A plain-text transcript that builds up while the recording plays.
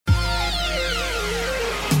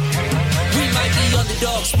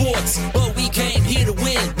Underdog Sports, but we came here to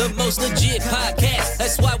win. The most legit podcast,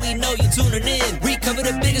 that's why we know you're tuning in. We cover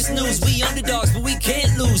the biggest news, we underdogs, but we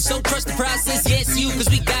can't lose. So trust the process, yes you, cause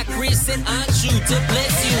we got Chris and Anshu to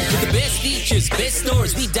bless you. With the best features, best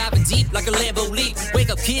stories, we diving deep like a Lambo leap. Wake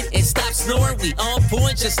up kid and stop snoring, we on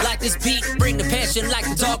point just like this beat. Bring the passion like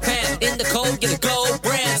the dog pound. In the cold, get a gold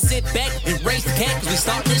brown. Sit back and raise the cat, cause we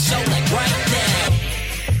start this show like right now.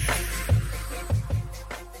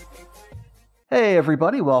 Hey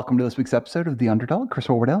everybody, welcome to this week's episode of The Underdog. Chris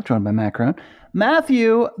Wardell, joined by Matt Crone.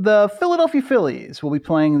 Matthew, the Philadelphia Phillies will be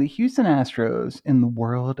playing the Houston Astros in the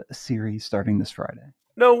World Series starting this Friday.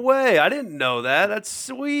 No way. I didn't know that. That's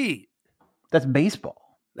sweet. That's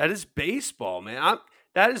baseball. That is baseball, man.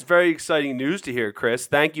 That is very exciting news to hear, Chris.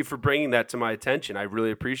 Thank you for bringing that to my attention. I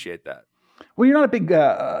really appreciate that. Well, you're not a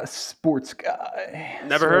big sports guy.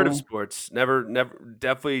 Never heard of sports.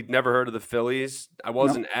 Definitely never heard of the Phillies. I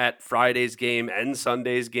wasn't at Friday's game and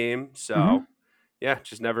Sunday's game. So, yeah,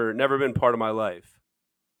 just never been part of my life.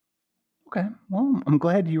 Okay. Well, I'm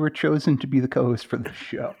glad you were chosen to be the co-host for this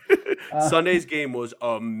show. Sunday's game was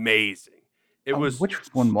amazing. It was. Which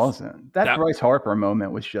one wasn't? That Bryce Harper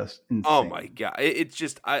moment was just insane. Oh, my God. It's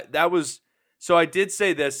just that was. So I did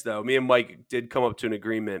say this, though. Me and Mike did come up to an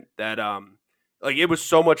agreement that it was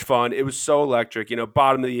so much fun. It was so electric.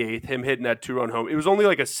 Bottom of the eighth, him hitting that 2-run home. It was only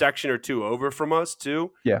like a section or two over from us,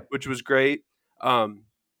 too. Yeah. Which was great.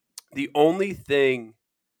 The only thing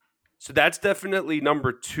 – so that's definitely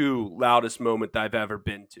number 2 loudest moment that I've ever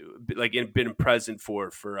been to, been present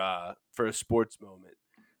for a sports moment.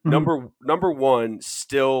 Mm-hmm. Number 1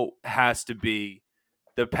 still has to be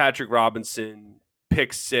the Patrick Robinson –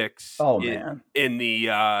 pick 6 in the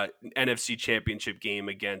NFC Championship game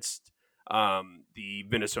against the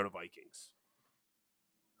Minnesota Vikings.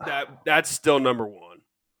 That's still number 1.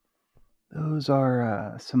 Those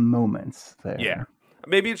are some moments there. Yeah.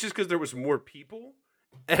 Maybe it's just because there was more people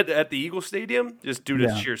at the Eagle Stadium just due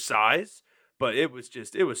to sheer size. But it was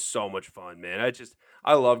so much fun, man.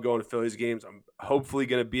 I love going to Phillies games. I'm hopefully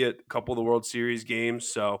going to be at a couple of the World Series games,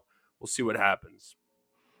 so we'll see what happens.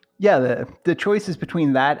 Yeah, the choice is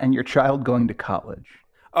between that and your child going to college.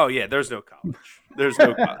 Oh yeah, there's no college. There's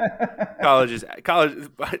no college. College.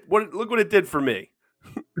 Look what it did for me.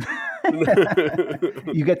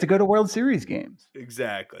 You get to go to World Series games.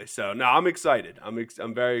 Exactly. So no, I'm excited. I'm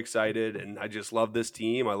very excited, and I just love this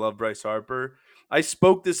team. I love Bryce Harper. I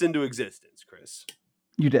spoke this into existence, Chris.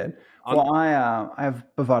 You did. Well, I have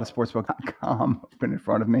BovadaSportsbook.com open in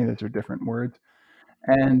front of me. Those are different words,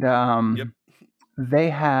 and yep. They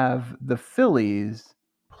have the Phillies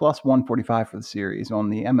plus 145 for the series on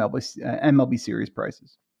the MLB series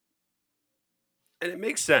prices. And it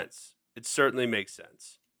makes sense. It certainly makes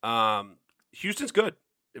sense. Houston's good.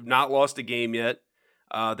 They've not lost a game yet.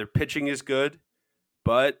 Their pitching is good,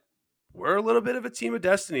 but we're a little bit of a team of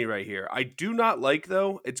destiny right here. I do not like,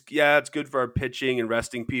 though. It's good for our pitching and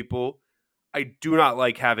resting people. I do not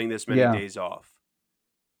like having this many days off.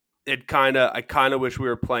 I kind of wish we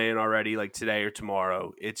were playing already, like today or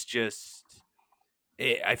tomorrow. It's just,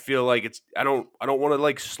 I feel like I don't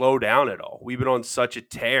want to slow down at all. We've been on such a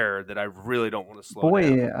tear that I really don't want to slow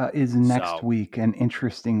down. Is next week an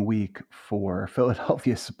interesting week for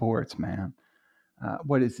Philadelphia sports, man.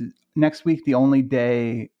 What is it? Next week, the only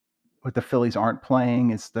day what the Phillies aren't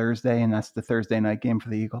playing is Thursday, and that's the Thursday night game for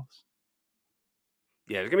the Eagles.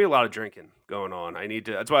 Yeah, there's gonna be a lot of drinking going on.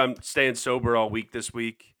 That's why I'm staying sober all week this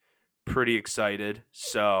week. Pretty excited,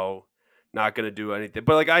 so not going to do anything.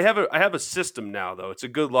 But I have a system now, though. It's a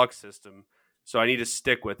good luck system, so I need to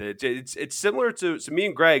stick with it. It's similar to me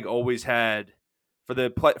and Greg always had for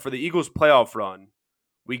the Eagles playoff run.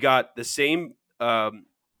 We got the same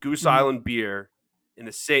Goose Island beer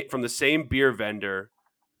from the same beer vendor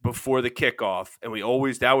before the kickoff, and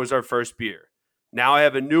that was our first beer. Now I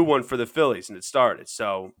have a new one for the Phillies, and it started.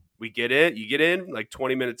 So you get in like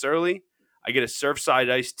 20 minutes early. I get a Surfside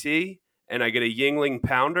iced tea, and I get a Yingling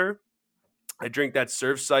pounder. I drink that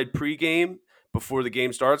Surfside pregame before the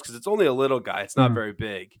game starts because it's only a little guy. It's not very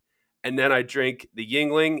big. And then I drink the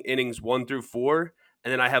Yingling innings 1 through 4,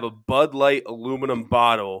 and then I have a Bud Light aluminum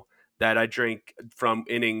bottle that I drink from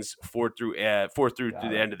innings 4 through to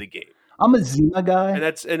the end of the game. I'm a Zima guy. And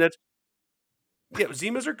that's yeah,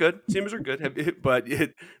 Zimas are good. But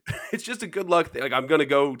it's just a good luck thing. I'm going to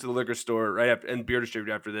go to the liquor store right after and beer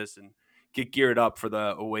distributor after this and get geared up for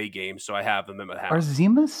the away game, so I have them in my house. Are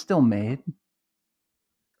Zimas still made?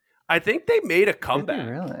 I think they made a comeback.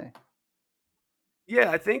 Really? Yeah,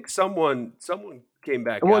 I think someone came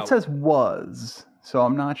back. Well, it says was, so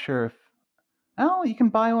I'm not sure if. Oh, you can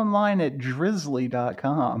buy online at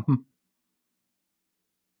drizzly.com.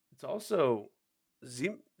 It's also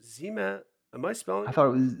Zima. Am I spelling I it thought it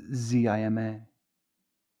wrong? was Zima.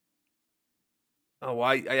 Oh, well,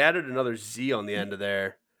 I added another Z on the end of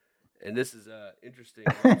there, and this is a interesting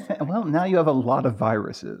website. Well, now you have a lot of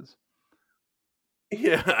viruses.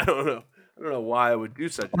 Yeah, I don't know. I don't know why I would do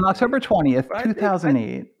such On a thing. October 20th, But I think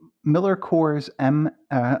 2008, Miller Coors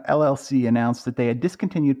LLC announced that they had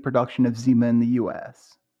discontinued production of Zima in the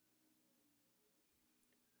U.S.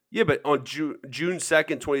 yeah, but on June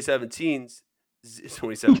 2nd, 2017,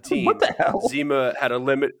 What the hell? Zima had a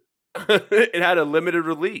limit. It had a limited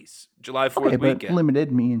release, July 4th Okay, but weekend.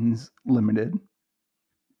 limited means limited,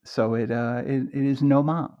 so it is no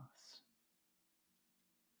mas.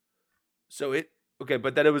 So okay,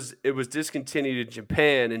 but then it was discontinued in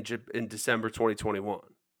Japan in December 2021.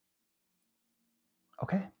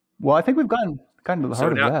 Okay. Well, I think we've gotten to the So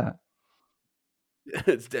heart of now that.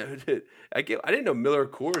 I didn't know Miller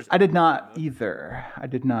Coors. I did not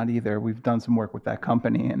either. We've done some work with that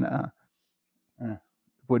company and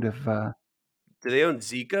would have Do they own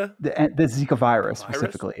Zika? the Zika virus Virus?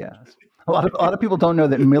 specifically. Yes. A lot of people don't know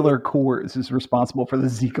that Miller Coors is responsible for the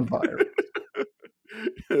Zika virus.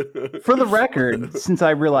 For the record, since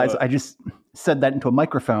I realized I just said that into a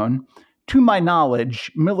microphone, to my knowledge,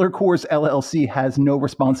 Miller Coors LLC has no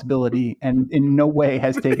responsibility and in no way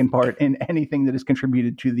has taken part in anything that has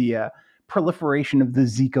contributed to the proliferation of the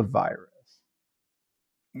Zika virus.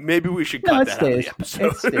 Maybe we should No, cut it that out of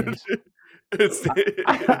stays. the episode. It stays.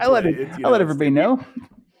 I let everybody know.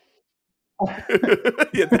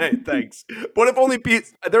 Yeah, thanks. But if only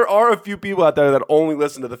there are a few people out there that only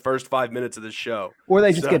listen to the first 5 minutes of the show, or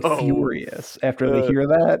they just get furious after they hear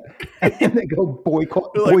that, and they go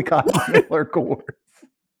boycott Miller Coors.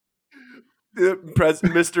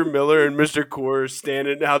 Mr. Miller and Mr. Coors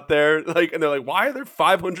standing out there, and they're like, "Why are there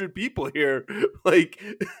 500 people here?" Like,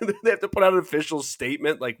 they have to put out an official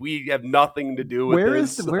statement, like, "We have nothing to do with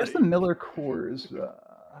this." Where's the Miller Coors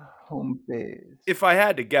home base? If I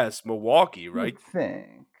had to guess, Milwaukee, right? I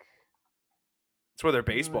think that's where their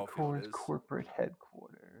baseball Miller field Coors is. Corporate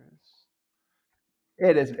headquarters.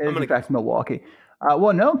 It is in fact Milwaukee.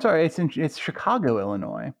 Well, no, I'm sorry. It's Chicago,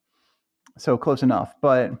 Illinois. So close enough,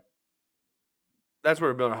 but. That's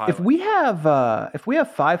where Miller High. If we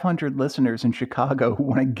have 500 listeners in Chicago who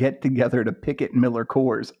want to get together to picket Miller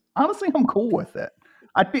Coors, honestly, I'm cool with it.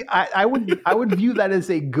 I would view that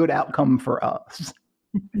as a good outcome for us.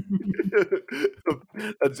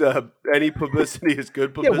 That's any publicity is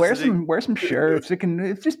good publicity. Yeah, wear some shirts. It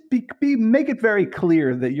just make it very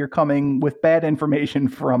clear that you're coming with bad information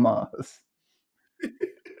from us.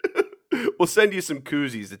 We'll send you some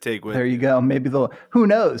koozies to take with you. There you go. Maybe who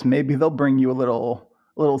knows? Maybe they'll bring you a little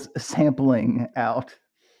sampling out.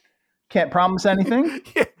 Can't promise anything.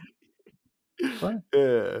 Yeah.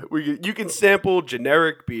 You can sample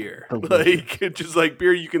generic beer, Delicious. just like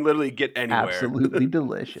beer you can literally get anywhere. Absolutely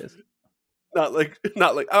delicious. not like.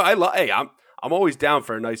 Hey, I'm always down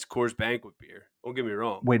for a nice Coors Banquet beer. Don't get me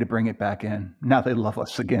wrong. Way to bring it back in. Now they love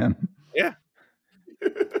us again. Yeah.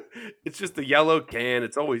 It's just the yellow can.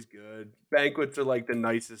 It's always good. Banquets are like the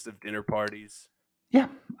nicest of dinner parties. Yeah,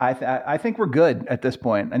 I think we're good at this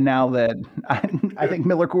point. And now that I think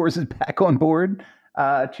Miller Coors is back on board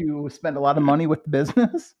to spend a lot of money with the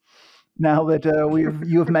business. Now that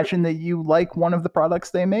you have mentioned that you like one of the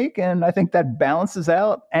products they make, and I think that balances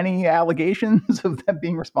out any allegations of them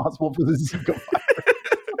being responsible for the Zika virus.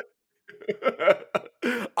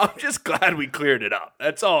 I'm just glad we cleared it up.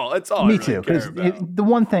 That's all. Me too. Because the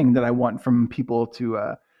one thing that I want from people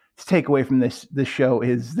to take away from this show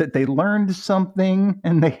is that they learned something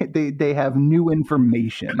and they have new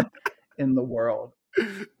information in the world.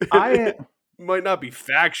 I might not be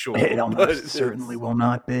factual. It almost certainly will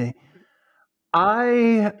not be.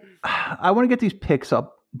 I want to get these picks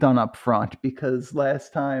done up front because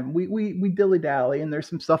last time we dilly-dally and there's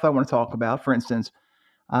some stuff I want to talk about. For instance,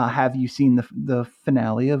 have you seen the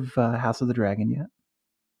finale of House of the Dragon yet?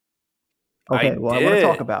 Okay, I want to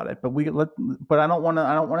talk about it, but I don't want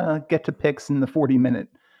to get to picks in the 40-minute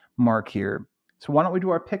mark here. So why don't we do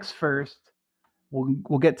our picks first?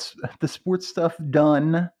 We'll get the sports stuff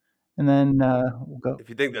done, and then we'll go. If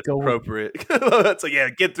you think that's appropriate, that's like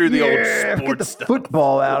get through the old sports get the stuff.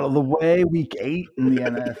 Football out of the way. Week 8 in the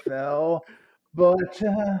NFL, but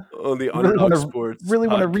on the Underdog Sports, really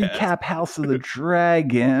want to recap House of the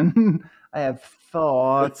Dragon. I have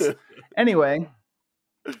thoughts. Anyway.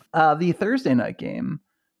 The Thursday night game,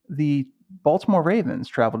 the Baltimore Ravens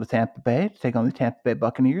travel to Tampa Bay to take on the Tampa Bay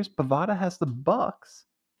Buccaneers. Bovada has the Bucks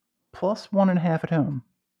plus 1.5 at home.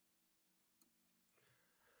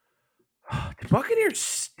 The Buccaneers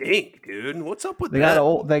stink, dude. What's up with they that?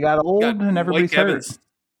 They got old, and everybody's hurt.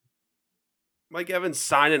 Mike Evans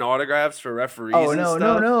signing autographs for referees Oh, and no,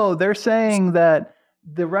 stuff. no. They're saying that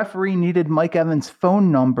the referee needed Mike Evans'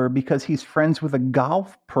 phone number because he's friends with a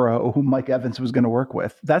golf pro who Mike Evans was going to work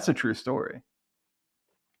with. That's a true story.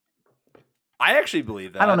 I actually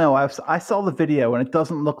believe that. I don't know. I saw the video, and it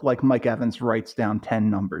doesn't look like Mike Evans writes down 10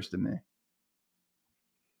 numbers to me.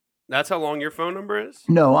 That's how long your phone number is?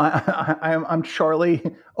 No, I'm Charlie.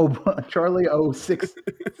 Charlie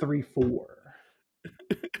 0634.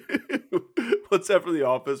 What's that from The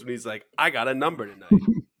Office when he's like, I got a number tonight?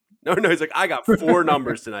 No, he's like, I got 4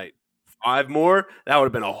 numbers tonight. 5 more? That would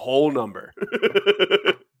have been a whole number.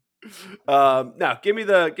 No, give me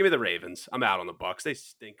the Ravens. I'm out on the Bucks. They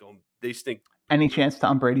stink. They stink. Any chance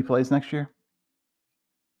Tom Brady plays next year?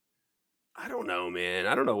 I don't know, man.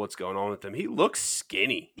 I don't know what's going on with him. He looks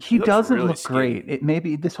skinny. He looks doesn't really look skinny. great. It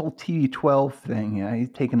maybe this whole TB12 thing. Yeah, he's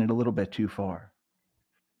taking it a little bit too far.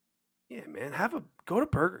 Yeah, man. Go to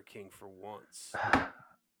Burger King for once.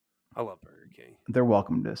 I love Burger King. They're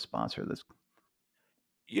welcome to sponsor this.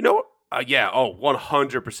 You know, yeah. Oh,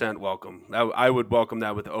 100% welcome. I would welcome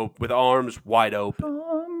that with arms wide open.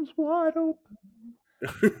 Arms wide open.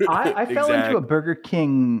 I fell into a Burger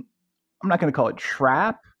King. I'm not going to call it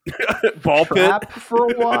trap for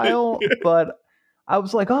a while, but I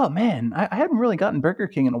was like, oh man, I hadn't really gotten Burger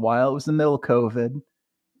King in a while. It was the middle of COVID, and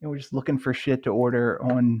we're just looking for shit to order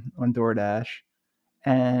on DoorDash,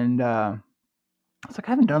 and I was like,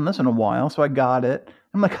 I haven't done this in a while, so I got it.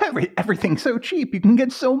 I'm like, everything's so cheap, you can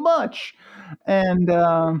get so much, and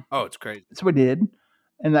oh, it's crazy. So I did,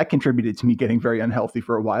 and that contributed to me getting very unhealthy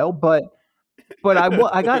for a while, but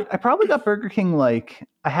I probably got Burger King, like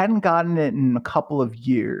I hadn't gotten it in a couple of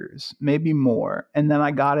years, maybe more. And then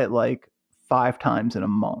I got it like 5 times in a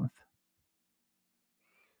month.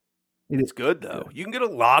 It's good though. You can get a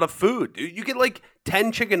lot of food, dude. You get like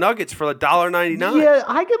 10 chicken nuggets for $1.99. Yeah,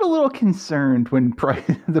 I get a little concerned when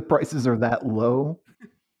the prices are that low.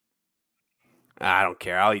 I don't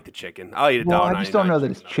care. I'll eat the chicken. I'll eat $1.99. Well, I just don't know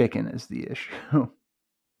that it's chicken is the issue.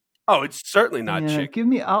 Oh, it's certainly not chicken. Give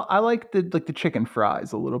me. I like the chicken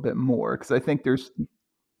fries a little bit more because I think there's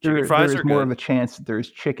more of a chance that there's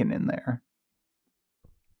chicken in there.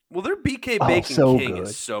 Well, their BK Bacon King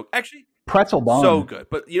is so actually pretzel bun, so good.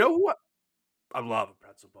 But you know what? I love a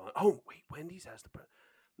pretzel bun. Oh wait, Wendy's has the pretzel.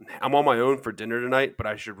 I'm on my own for dinner tonight, but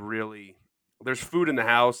I should really. There's food in the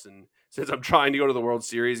house, and since I'm trying to go to the World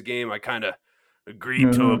Series game, I kind of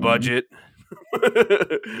agreed to a budget.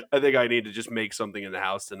 I think I need to just make something in the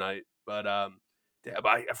house tonight. But I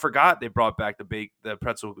forgot they brought back the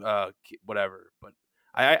pretzel whatever. But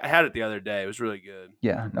I had it the other day. It was really good.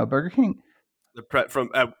 Yeah, no, Burger King. I'm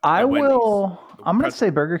going to say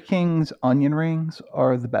Burger King's onion rings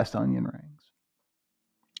are the best onion rings.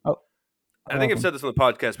 Oh, I think I've said this on the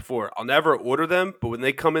podcast before. I'll never order them, but when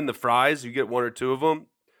they come in the fries, you get 1 or 2 of them.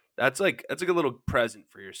 That's like a little present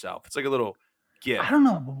for yourself. It's like a little gift. I don't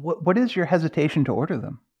know. What is your hesitation to order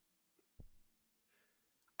them?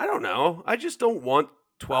 I don't know. I just don't want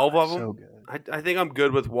 12 of them. So good. I think I'm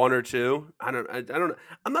good with 1 or 2. I don't know.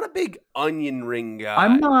 I'm not a big onion ring guy.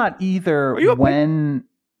 I'm not either when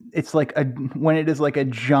it's like when it is like a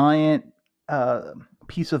giant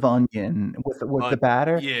piece of onion with the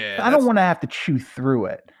batter. Yeah. I don't want to have to chew through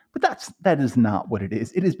it. But that is not what it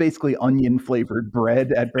is. It is basically onion flavored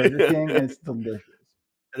bread at Burger King, and it's delicious.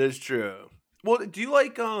 It is true. Well, do you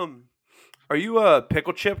like are you a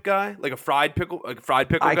pickle chip guy? Like a fried pickle guy?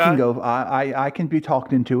 I can go. I can be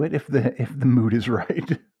talked into it if the mood is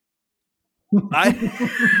right.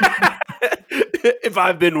 If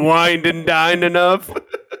I've been wined and dined enough.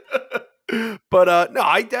 But no,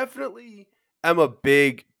 I definitely am a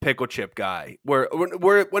big pickle chip guy. Where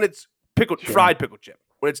when it's fried pickle chip,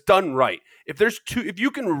 when it's done right. If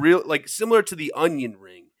you can really like similar to the onion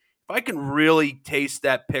ring, if I can really taste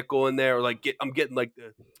that pickle in there, or like I'm getting like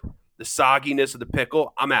the sogginess of the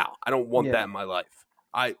pickle, I'm out. I don't want that in my life.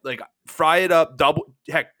 I like fry it up,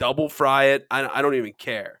 double fry it. I don't even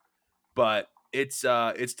care, but it's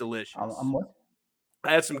delicious.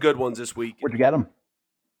 I had some good ones this week. Where'd you get them?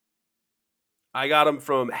 I got them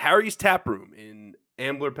from Harry's Tap Room in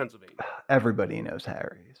Ambler, Pennsylvania. Everybody knows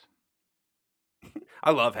Harry's. I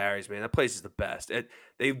love Harry's, man. That place is the best.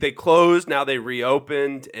 They closed, now they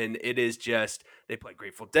reopened, and it is just they play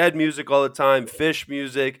Grateful Dead music all the time, Fish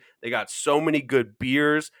music. They got so many good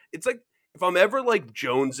beers. It's like if I'm ever like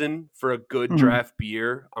jonesing for a good draft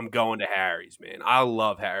beer, I'm going to Harry's, man. I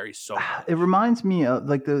love Harry's so much. It reminds me of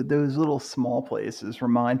like those little small places.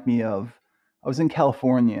 Remind me of I was in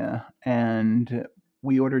California and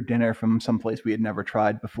we ordered dinner from some place we had never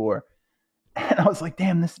tried before. And I was like,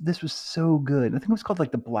 damn, this was so good. I think it was called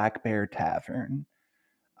like the Black Bear Tavern.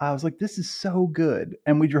 I was like, this is so good.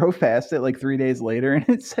 And we drove past it like 3 days later and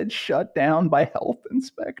it said shut down by health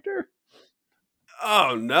inspector.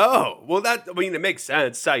 Oh no! Well, it makes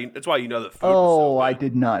sense. That's why you know the food was so Oh, I good.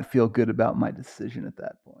 did not feel good about my decision at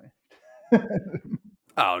that point.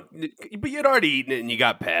 Oh, but you'd already eaten it and you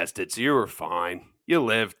got past it, so you were fine. You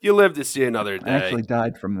lived. You lived to see another I day. actually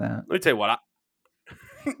died from that. Let me tell you what.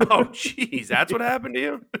 Oh, jeez, that's what happened to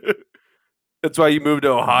you. That's why you moved to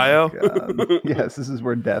Ohio. Oh, God. Yes, this is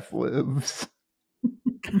where death lives.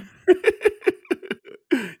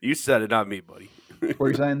 You said it, not me, buddy. What were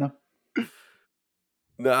you saying though?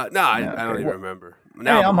 No, I don't even remember.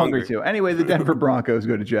 Now Hey, I'm hungry hungry too. Anyway, the Denver Broncos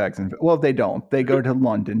go to Jacksonville. Well, they don't. They go to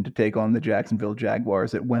London to take on the Jacksonville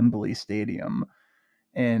Jaguars at Wembley Stadium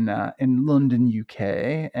in London,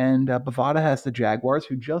 UK. And Bovada has the Jaguars,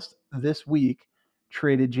 who just this week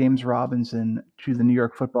traded James Robinson to the New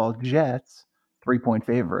York Football Jets, 3-point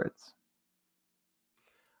favorites.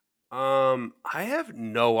 I have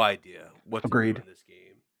no idea what to Agreed. do in this game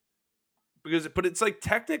but it's like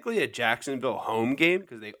technically a Jacksonville home game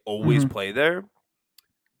because they always play there.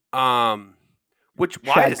 Why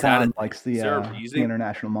Shad is that? Khan likes Is there a the reason?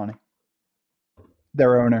 international money.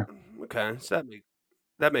 Their owner. Okay, so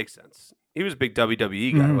that makes sense. He was a big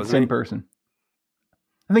WWE guy, wasn't Same he? person.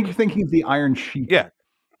 I think you're thinking of the Iron Sheik. Yeah.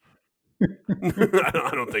 I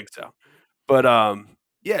don't think so. But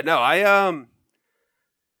yeah, no, I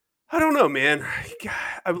don't know, man.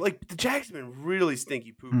 I like the Jags have been really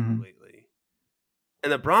stinky poo poo lately,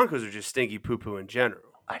 and the Broncos are just stinky poo poo in general.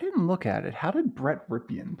 I didn't look at it. How did Brett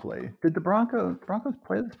Ripien play? Did the Broncos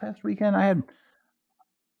play this past weekend?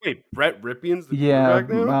 Wait, Brett Ripien's the quarterback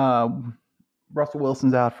now? Russell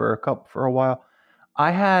Wilson's out for a while.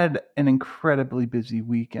 I had an incredibly busy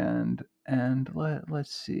weekend, and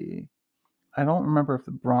let's see. I don't remember if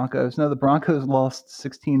the Broncos lost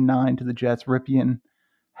 16-9 to the Jets. Ripien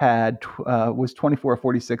was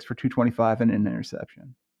 24-46 for 225 and an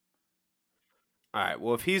interception. All right.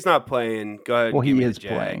 Well, if he's not playing, go ahead. Well, and give me he is the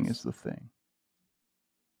Jags. playing is the thing.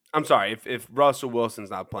 I'm sorry. If Russell Wilson's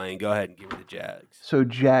not playing, go ahead and give me the Jags. So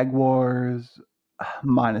Jaguars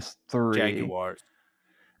 -3. Jaguars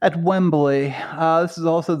At Wembley. This is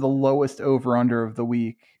also the lowest over-under of the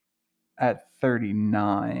week at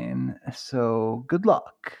 39. So good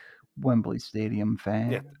luck, Wembley Stadium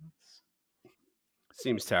fans. Yeah.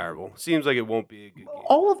 Seems terrible. Seems like it won't be a good game.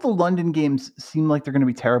 All of the London games seem like they're going to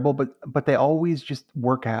be terrible, but they always just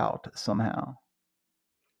work out somehow.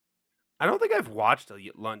 I don't think I've watched a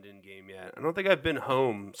London game yet. I don't think I've been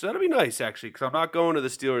home. So that'll be nice, actually, because I'm not going to the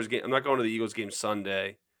Steelers game. I'm not going to the Eagles game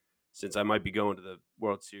Sunday, since I might be going to the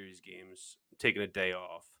World Series games, taking a day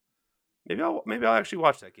off. Maybe I'll actually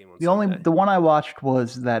watch that game on Sunday. The one I watched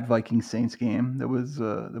was that Vikings Saints game. That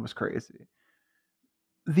was crazy.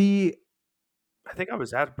 I think I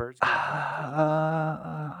was at a Birds game.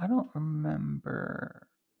 I don't remember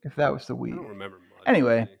if that was the week. I don't remember much.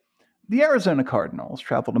 Anyway, the Arizona Cardinals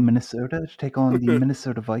travel to Minnesota to take on the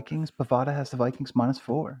Minnesota Vikings. Bovada has the Vikings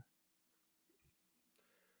 -4.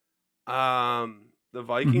 The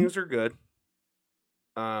Vikings are good.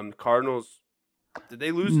 Cardinals, did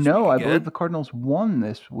they lose this No, week I again? believe the Cardinals won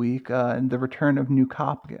this week in the return of New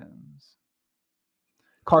Hopkins.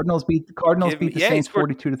 Cardinals beat the Saints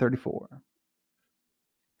 42-34.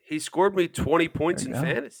 He scored me 20 points in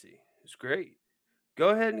fantasy. It's great. Go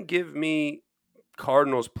ahead and give me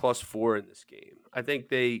Cardinals +4 in this game. I think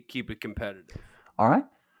they keep it competitive. All right.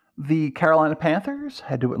 The Carolina Panthers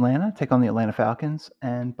head to Atlanta, take on the Atlanta Falcons,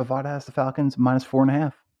 and Bovada has the Falcons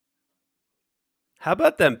 -4.5. How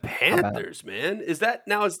about them Panthers, man?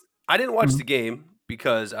 I didn't watch the game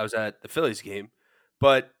because I was at the Phillies game,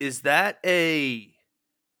 but is that a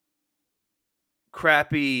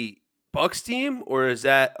crappy Bucks team or is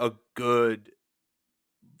that a good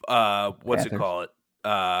Panthers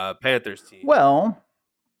team? Well,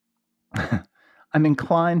 I'm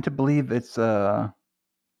inclined to believe it's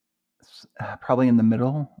probably in the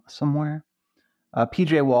middle somewhere.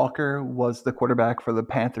 PJ Walker was the quarterback for the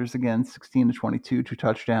Panthers again, 16-22, 2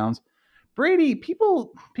 touchdowns. Brady,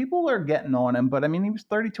 people are getting on him, but I mean, he was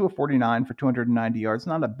 32 of 49 for 290 yards.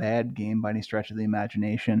 Not a bad game by any stretch of the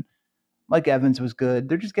imagination. Mike Evans was good.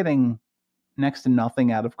 They're just getting next to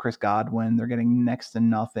nothing out of Chris Godwin. They're getting next to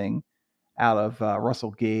nothing out of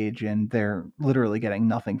Russell Gage, and they're literally getting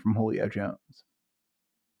nothing from Julio Jones.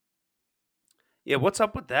 Yeah, what's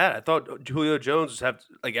up with that? I thought Julio Jones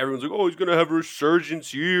everyone's like, oh, he's gonna have a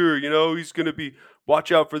resurgence here. He's gonna be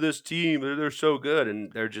watch out for this team. They're so good,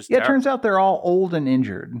 and they're just It turns out they're all old and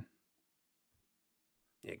injured.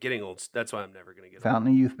 Yeah, getting old. That's why I'm never gonna get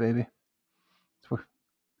Fountain of youth, baby.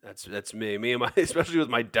 That's me. Me and my especially with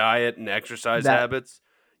my diet and exercise habits.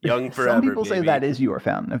 Young forever. Some people baby. say that is your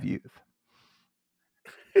fountain of youth.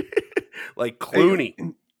 Like Clooney.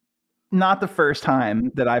 Not the first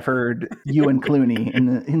time that I've heard you and Clooney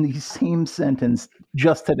in the same sentence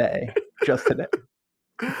just today. Just today.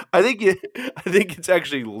 I think it's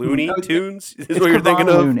actually Looney Tunes. Is what Kevon you're thinking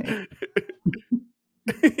Looney. of?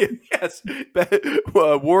 Yes.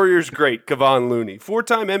 Warriors great, Kevon Looney,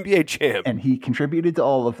 4-time NBA champ. And he contributed to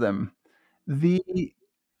all of them. Is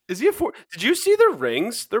he Did you see the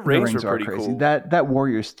rings? The rings were pretty crazy. cool. That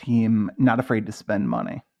Warriors team, not afraid to spend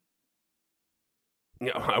money.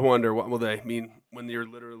 Yeah, I wonder what will they mean when you're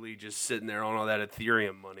literally just sitting there on all that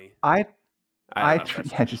Ethereum money.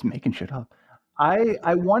 Just making shit up.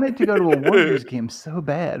 I wanted to go to a Warriors game so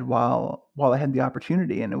bad while I had the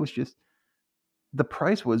opportunity, and it was just the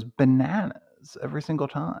price was bananas every single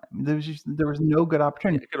time. There was no good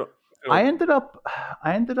opportunity. I ended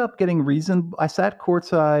up getting reason. I sat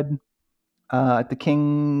courtside at the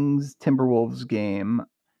Kings Timberwolves game,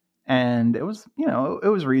 and it was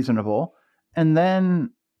reasonable. And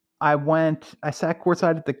then I sat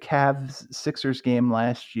courtside at the Cavs Sixers game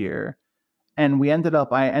last year, and I ended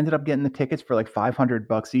up getting the tickets for like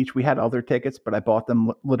 $500 each. We had other tickets, but I bought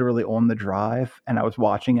them literally on the drive, and I was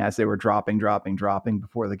watching as they were dropping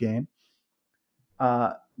before the game.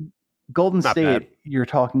 Golden Not State, bad. you're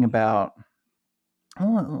talking about.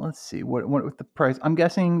 Oh, let's see what the price. I'm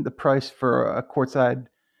guessing the price for a courtside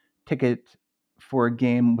ticket for a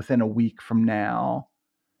game within a week from now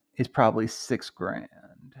is probably $6,000.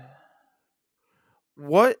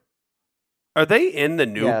 What are they in the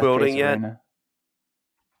new building yet? Arena.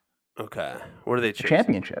 Okay, what are they chasing?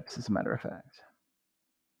 Championships, as a matter of fact.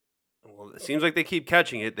 Well, it seems like they keep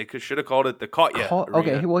catching it. They should have called it the Caught Ya.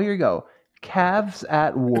 Okay, well here you go. Cavs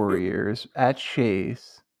at Warriors at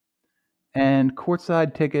Chase, and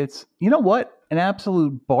courtside tickets. You know what? An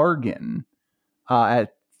absolute bargain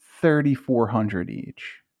at $3,400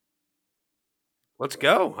 each. Let's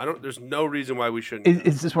go. There's no reason why we shouldn't.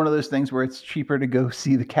 Is this one of those things where it's cheaper to go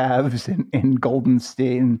see the Cavs in Golden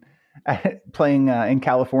State and playing in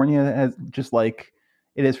California, as just like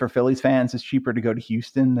it is for Phillies fans? It's cheaper to go to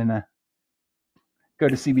Houston than go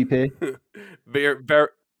to CBP. Very, very,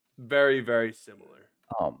 very, very similar.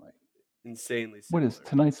 Oh my! Insanely similar. What is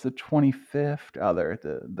tonight's the 25th? Oh,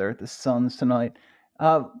 they're at the Suns tonight.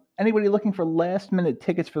 Anybody looking for last minute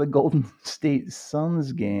tickets for the Golden State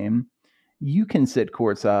Suns game? You can sit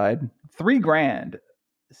courtside. $3,000.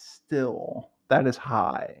 Still, that is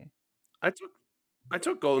high. I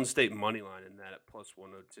took Golden State money line in that at +102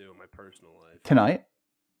 in my personal life tonight.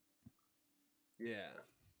 Yeah,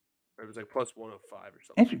 it was like +105 or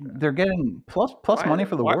something. Like they're getting plus money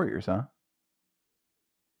for the Warriors, huh?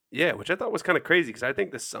 Yeah, which I thought was kind of crazy because I think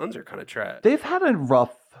the Suns are kind of trash. They've had a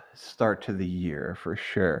rough start to the year for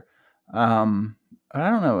sure. I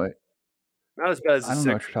don't know. Not as bad as the I don't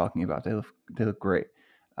know what you're talking about. They look great.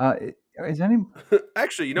 Is any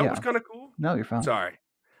actually? What's kind of cool? No, you're fine. Sorry,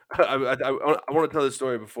 I want to tell the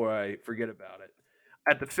story before I forget about it.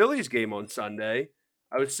 At the Phillies game on Sunday,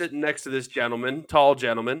 I was sitting next to this tall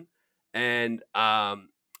gentleman, and I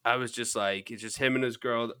was just like, it's just him and his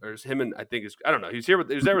girl, or him and I don't know. He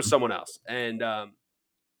was there with someone else, and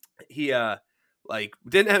he like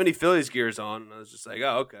didn't have any Phillies gears on, and I was just like,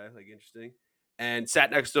 oh, okay, like interesting. And sat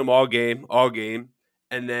next to him all game.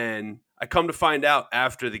 And then I come to find out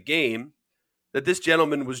after the game that this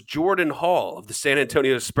gentleman was Jordan Hall of the San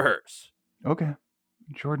Antonio Spurs. Okay.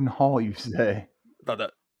 Jordan Hall, you say. I thought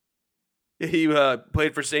that. He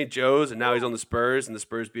played for St. Joe's, and now he's on the Spurs, and the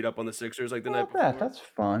Spurs beat up on the Sixers like the night before. That's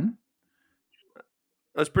fun.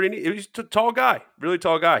 That's pretty neat. He was a tall guy, really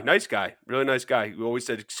tall guy. Nice guy, really nice guy. He always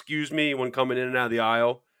said, excuse me, when coming in and out of the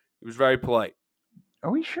aisle. He was very polite. Are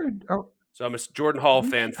we sure? So I'm a Jordan Hall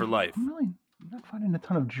fan for life. I'm not finding a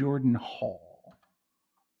ton of Jordan Hall.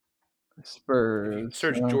 Spurs.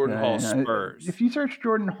 Search Jordan Hall Spurs. If you search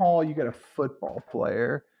Jordan Hall, you get a football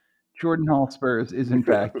player. Jordan Hall Spurs is in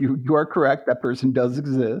fact you are correct. That person does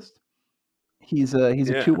exist. He's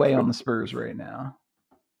a two-way on the Spurs right now.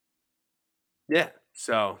 Yeah.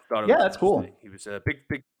 So thought it was that's cool. He was a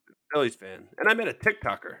big Phillies fan, and I met a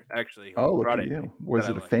TikToker actually. Oh, look at you! Was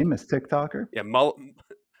it a famous TikToker? Yeah,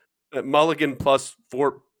 Mulligan plus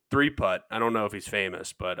 3 putt. I don't know if he's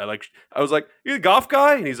famous, but I was like, you a golf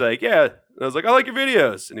guy? And he's like, yeah. And I was like, I like your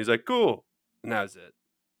videos. And he's like, cool. And that was it.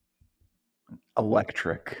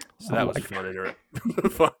 Electric. So that was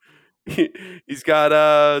fun. He's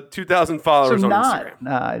got 2,000 followers on Instagram.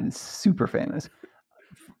 Not super famous.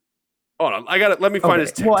 Hold on, let me find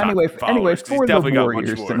his TikTok. Well, anyway, for the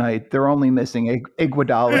Warriors tonight, they're only missing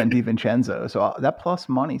Iguodala and DiVincenzo. So that plus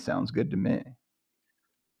money sounds good to me.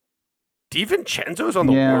 DiVincenzo's on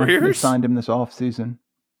the Yeah, they Warriors? signed him this offseason.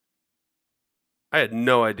 I had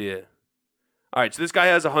no idea. All right, so this guy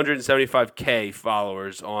has 175K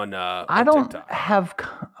followers on I don't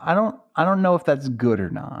TikTok. I don't know if that's good or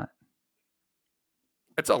not.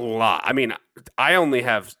 That's a lot. I mean, I only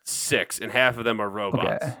have 6, and half of them are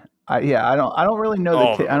robots. Okay. I don't really know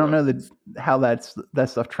All of them I are don't know robots. how that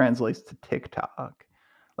stuff translates to TikTok.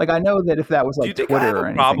 Like I know that if that was Do you like think I have Twitter or a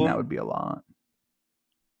anything, that problem? would be a lot.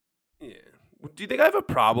 Yeah. Do you think I have a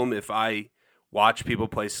problem if I watch people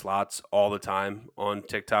play slots all the time on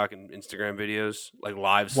TikTok and Instagram videos, like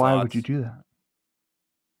live Why slots? would you do that?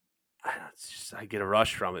 I get a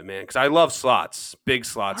rush from it, man, because I love slots, big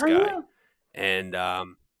slots Are guy. you? And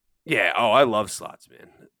yeah, I love slots, man.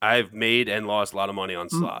 I've made and lost a lot of money on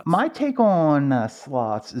slots. My take on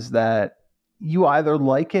slots is that you either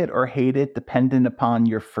like it or hate it, dependent upon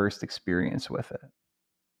your first experience with it.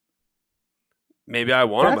 Maybe I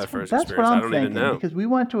wanted my first That's what experience. I I'm don't even thinking know. because we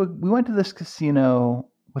went to this casino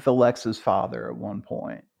with Alexa's father at one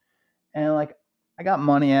point, and like I got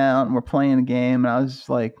money out and we're playing a game, and I was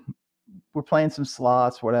like, we're playing some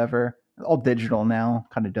slots, whatever, all digital now,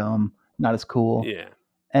 kind of dumb, not as cool. Yeah.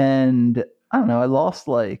 And I don't know, I lost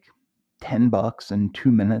like $10 in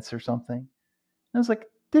 2 minutes or something. And I was like,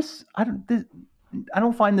 I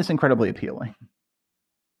don't find this incredibly appealing.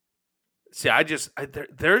 See,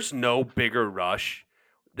 there's no bigger rush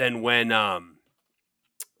than when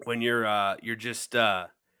you're just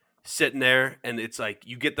sitting there and it's like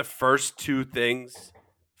you get the first 2 things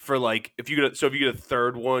for like if you get a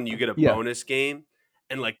third one, you get a bonus game,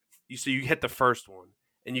 and like you hit the first one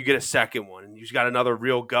and you get a second one and you've got another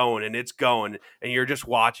reel going and it's going and you're just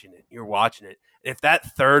watching it. You're watching it. And if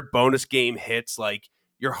that third bonus game hits, like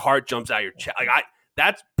your heart jumps out of your chest. Like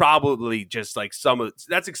that's probably just like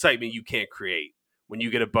that's excitement you can't create when you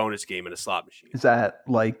get a bonus game in a slot machine. Is that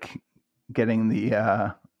like getting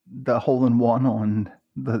the hole-in-one on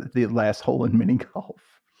the last hole in mini golf?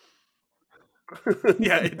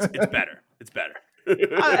 Yeah, it's better. It's better.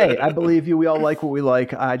 I believe you. We all like what we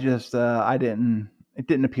like. I just it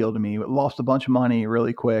didn't appeal to me. It lost a bunch of money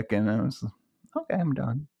really quick, and I was okay. I'm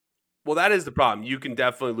done. Well, that is the problem. You can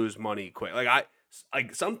definitely lose money quick.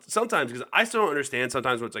 Sometimes because I still don't understand.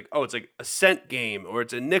 Sometimes when it's like, oh, it's like a cent game or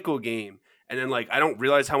it's a nickel game, and then like I don't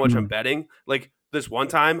realize how much I'm betting. Like this one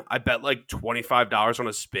time, I bet like $25 on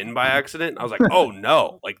a spin by accident. I was like, oh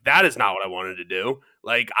no, like that is not what I wanted to do.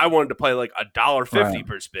 Like I wanted to play like $1.50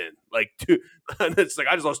 per spin. Like and it's like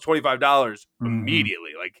I just lost $25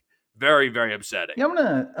 immediately. Like very, very upsetting. Yeah, I'm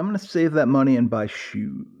gonna save that money and buy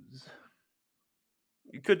shoes.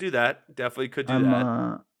 You could do that. Definitely could do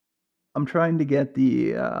that. I'm trying to get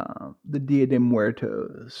the Dia de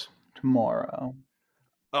Muertos tomorrow.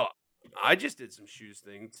 Oh, I just did some shoes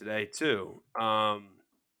thing today too. I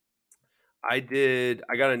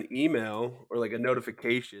got an email or like a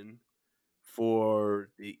notification for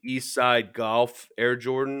the East Side Golf Air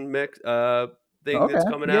Jordan mix thing that's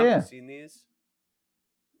coming out. Yeah. You seen these?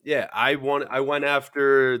 Yeah, I went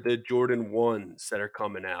after the Jordan 1s that are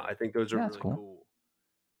coming out. I think those are really cool.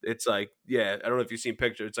 It's like, yeah, I don't know if you've seen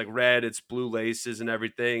pictures. It's like red, it's blue laces and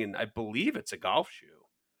everything, and I believe it's a golf shoe.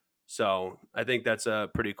 So I think that's a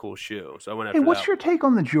pretty cool shoe. So I went after that. Hey, what's your take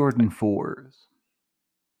on the Jordan 4s?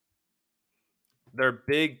 They're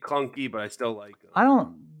big, clunky, but I still like them. I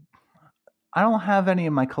don't have any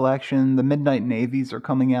in my collection. The Midnight Navies are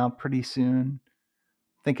coming out pretty soon.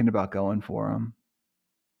 Thinking about going for them.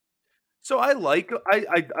 So I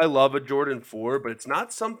love a Jordan 4, but it's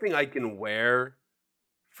not something I can wear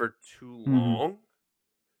for too long.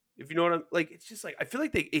 If you know what I'm like, it's just like I feel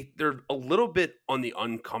like they're a little bit on the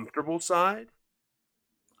uncomfortable side.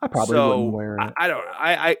 I probably wouldn't wear it. I don't know.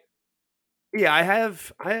 I do I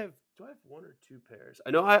have 1 or 2 pairs?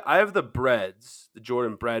 I know I have the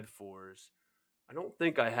Jordan Bread 4s. I don't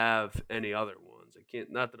think I have any other ones. I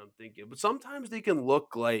can't, not that I'm thinking, but sometimes they can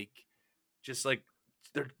look like just like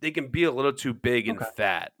they can be a little too big and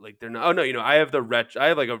fat. Like they're not. Oh no, I have I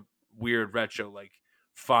have like a weird retro like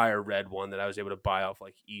fire red one that I was able to buy off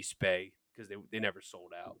like East Bay because they never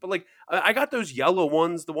sold out. But like I got those yellow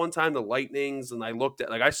ones the one time, the Lightnings, and I looked at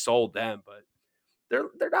like I sold them, but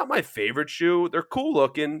they're not my favorite shoe. They're cool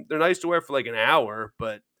looking. They're nice to wear for like an hour,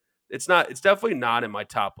 but it's definitely not in my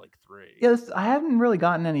top like 3. Yes, I haven't really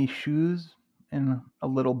gotten any shoes in a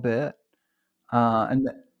little bit. And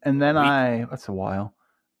then that's a while.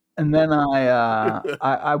 And then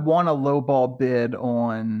I won a lowball bid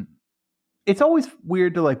on. It's always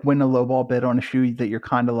weird to like win a lowball bid on a shoe that you're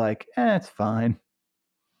kind of like, it's fine.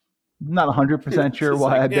 I'm not 100% sure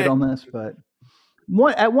why I bid on this, but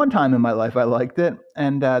at one time in my life I liked it,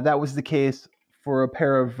 and that was the case for a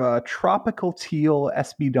pair of tropical teal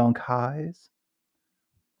SB Dunk highs.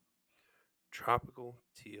 Tropical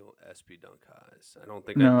teal SB Dunk highs. I don't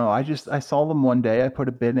think I No, know I these. saw them one day. I put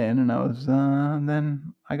a bid in, and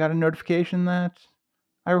then I got a notification that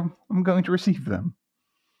I'm going to receive them.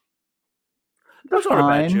 They're Those aren't a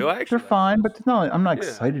bad shoe. fine. I They're actually like fine, those. but I'm not Yeah.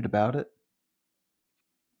 excited about it.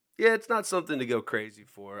 Yeah, it's not something to go crazy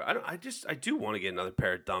for. I do want to get another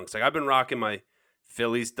pair of dunks. Like I've been rocking my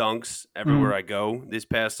Phillies dunks everywhere I go these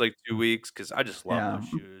past like 2 weeks because I just love Yeah, those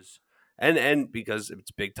shoes. And because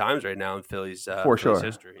it's big times right now in for Phillies sure.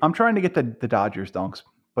 history. I'm trying to get the Dodgers dunks,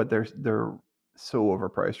 but they're so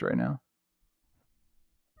overpriced right now.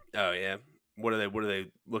 Oh yeah. What are they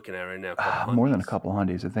looking at right now? A couple More than a hundies? couple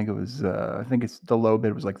hundies. I think it was. I think it's the low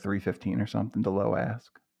bid was like $315 or something. The low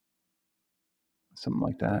ask, something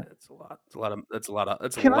like Yeah, that. it's a lot.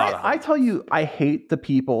 That's a Can lot of I tell hundies. you? I hate the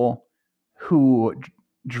people who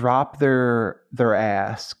drop their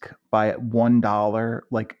ask by $1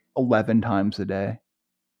 like 11 times a day.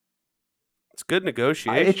 It's good It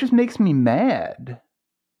negotiation. just makes me mad.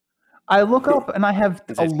 I look up and I have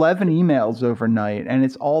Is it- 11 emails overnight, and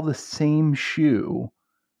it's all the same shoe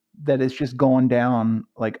that is just gone down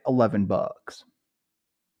like $11.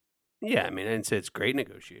 Yeah, I mean, I didn't say it's great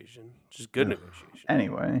negotiation. It's just good Ugh. negotiation.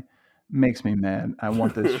 Anyway, makes me mad. I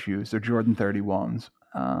want those shoes. They're Jordan 31s.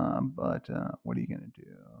 But what are you gonna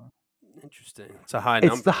do? Interesting. It's a high It's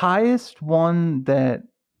number. the highest one that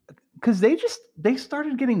because they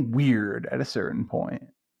started getting weird at a certain point.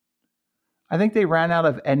 I think they ran out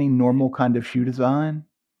of any normal kind of shoe design,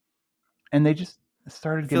 and they just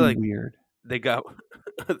started I feel getting like weird. they got.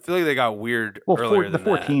 I feel like they got weird Well, earlier the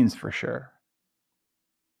than that. 14s for sure.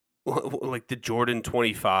 Like the Jordan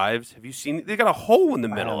 25s. Have you seen? They got a hole in the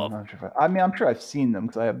middle I'm of them. not sure I mean, I'm sure I've seen them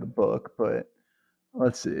because I have the book, but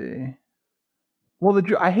let's see. Well,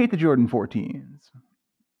 I hate the Jordan 14s,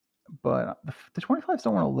 but the 25s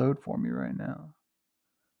don't want to load for me right now.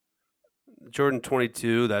 The Jordan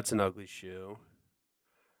 22. That's an ugly shoe.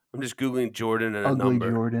 I'm just googling Jordan and a Ugly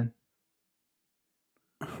number. Jordan.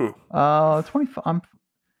 25. I'm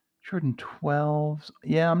Jordan 12s.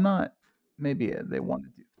 Yeah, I'm not. Maybe they want to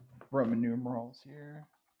do Roman numerals here.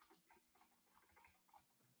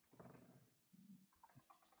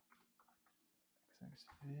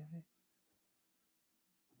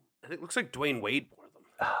 It looks like Dwayne Wade wore them.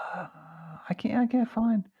 I can't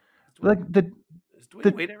find Dwayne, like the Does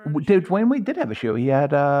Dwayne Wade ever have a shoe? Dwayne Wade did have a shoe. He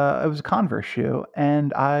had it was a Converse shoe,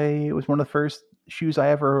 and it was one of the first shoes I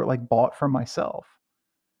ever like bought for myself,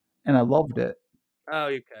 and I loved it. Oh,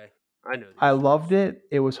 okay. I know these. I loved it.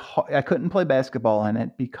 It was I couldn't play basketball in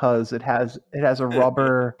it because it has a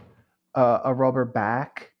rubber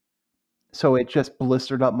back, so it just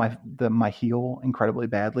blistered up my heel incredibly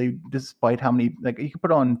badly. Despite how many like you could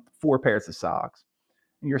put on 4 pairs of socks,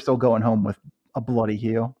 and you're still going home with a bloody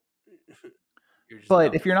heel.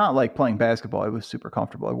 But if you're not like playing basketball, it was super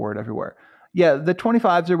comfortable. I wore it everywhere. Yeah, the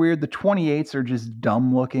 25s are weird. The 28s are just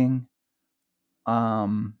dumb looking.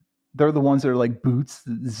 They're the ones that are like boots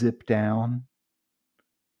that zip down.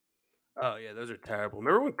 Oh yeah, those are terrible.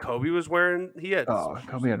 Remember when Kobe was wearing? He had. Oh, some shoes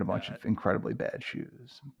Kobe had a like bunch that. of incredibly bad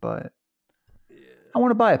shoes, but Yeah. I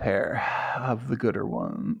want to buy a pair of the gooder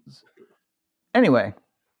ones. Anyway,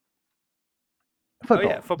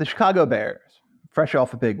 football. football. The Chicago Bears, fresh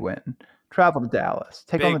off a big win, travel to Dallas,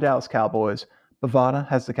 take on the Big. Dallas Cowboys. Bovada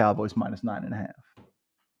has the Cowboys minus 9.5.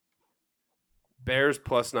 Bears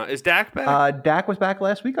 +9. Is Dak back? Dak was back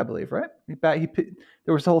last week, I believe, right? There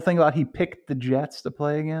was the whole thing about he picked the Jets to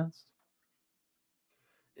play against.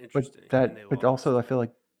 Interesting. But also I feel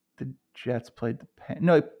like the Jets played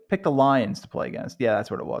no, he picked the Lions to play against. Yeah, that's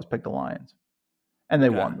what it was. Picked the Lions, and they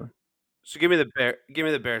won them. So give me the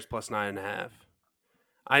Bears +9.5.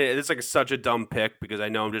 It's like such a dumb pick because I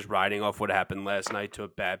know I'm just riding off what happened last night to a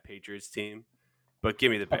bad Patriots team. But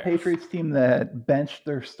give me the Bears. A Patriots team that benched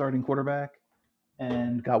their starting quarterback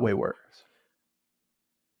and got way worse.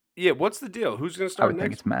 Yeah, what's the deal? Who's going to start I would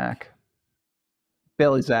think it's Mac.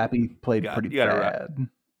 Bailey Zappi played pretty bad. Yeah,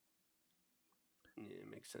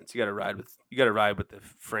 it makes sense. You got to ride with the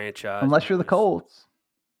franchise. Unless you're the Colts.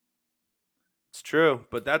 It's true,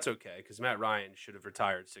 but that's okay because Matt Ryan should have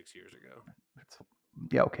retired 6 years ago.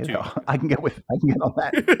 Yeah, okay. I can get on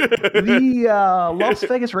that. The Las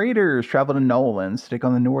Vegas Raiders travel to Nolans to take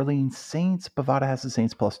on the New Orleans Saints. Bovada has the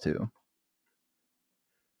Saints +2.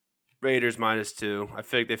 Raiders -2. I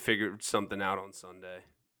think they figured something out on Sunday.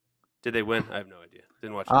 Did they win? I have no idea.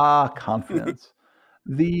 Didn't watch it. Confidence.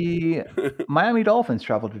 The Miami Dolphins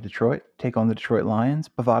travel to Detroit, take on the Detroit Lions.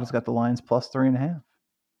 Bovada's got the Lions +3.5.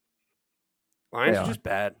 Lions are just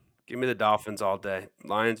bad. Give me the Dolphins all day.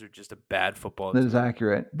 Lions are just a bad football That team. is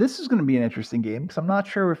accurate. This is going to be an interesting game because I'm not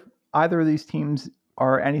sure if either of these teams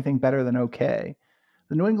are anything better than okay.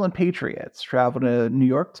 The New England Patriots travel to New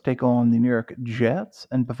York to take on the New York Jets,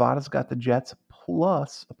 and Bovada's got the Jets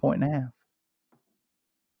plus 1.5.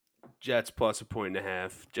 Jets plus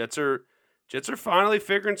 1.5. Jets are finally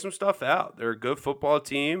figuring some stuff out. They're a good football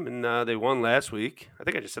team, and they won last week. I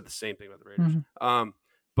think I just said the same thing about the Raiders.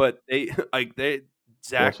 But they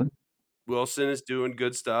Zach Wilson is doing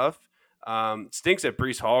good stuff. Stinks that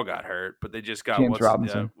Breece Hall got hurt, but they just got James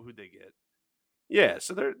Robinson. Who'd they get? Yeah,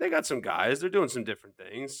 so they got some guys. They're doing some different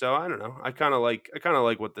things. So I don't know. I kind of like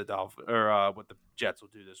what the what the Jets will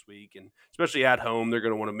do this week, and especially at home, they're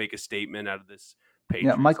going to want to make a statement out of this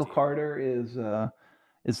Patriots. Yeah, Michael team. Carter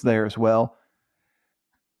is there as well.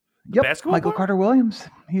 Basketball Michael player? Carter Williams.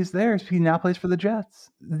 He's there. He now plays for the Jets.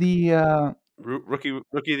 The rookie of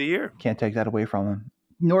the year. Can't take that away from him.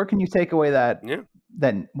 Nor can you take away that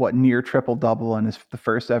near triple double in the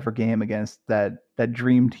first ever game against that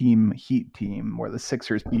dream team Heat team where the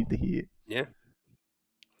Sixers beat the Heat. Yeah.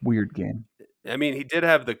 Weird game. I mean, he did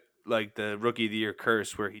have the rookie of the year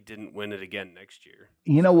curse where he didn't win it again next year.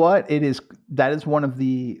 You know what? That is one of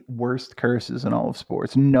the worst curses in all of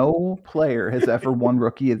sports. No player has ever won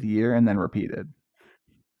rookie of the year and then repeated.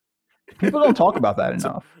 People don't talk about that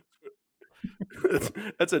enough.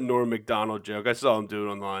 That's a Norm Macdonald joke. I saw him do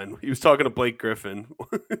it online. He was talking to Blake Griffin.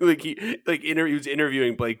 He was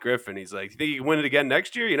interviewing Blake Griffin. He's like, "You think you can win it again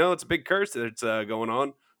next year? You know, it's a big curse that's going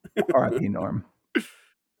on." R.I.P. Norm.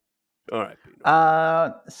 All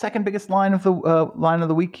right. Second biggest line of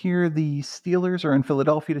the week here. The Steelers are in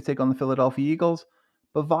Philadelphia to take on the Philadelphia Eagles.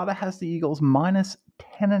 Bovada has the Eagles minus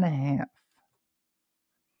 10.5.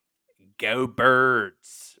 Go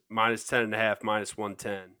Birds. Minus 10.5, minus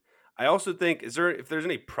 110. I also think if there's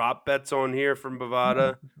any prop bets on here from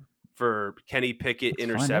Bovada for Kenny Pickett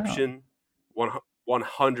interception,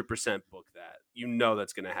 100% book that. You know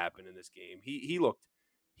that's going to happen in this game. He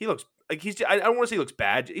looks like I don't want to say he looks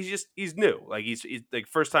bad. He's new. Like he's like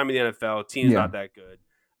first time in the NFL. Team's not that good.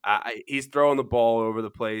 He's throwing the ball all over the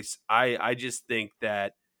place. I just think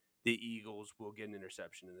that the Eagles will get an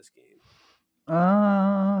interception in this game.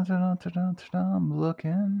 I'm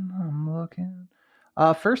looking.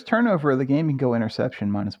 First turnover of the game, you can go interception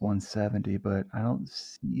minus 170, but I don't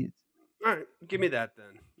see it. All right, give me that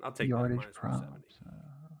then. I'll take yardage that props.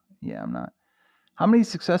 Yeah, I'm not. How many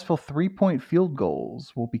successful 3-point field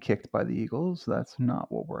goals will be kicked by the Eagles? That's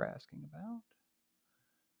not what we're asking about.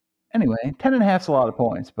 Anyway, 10.5 is a lot of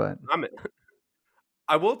points, but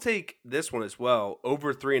I will take this one as well.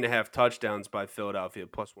 Over 3.5 touchdowns by Philadelphia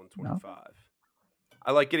plus 125. No.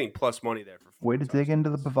 I like getting plus money there for 4 way to dig into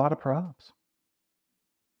the Bovada props.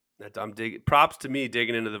 I'm digging props to me,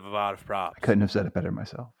 digging into the Bovada props. I couldn't have said it better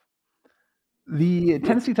myself. The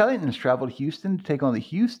Tennessee Titans traveled to Houston to take on the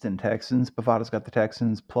Houston Texans. Bovada's got the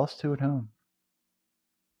Texans plus 2 at home.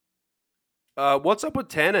 What's up with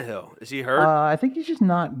Tannehill? Is he hurt? I think he's just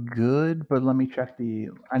not good, but let me check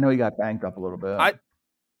I know he got banged up a little bit. I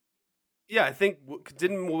think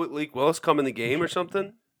didn't Malik Willis come in the game or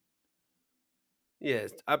something?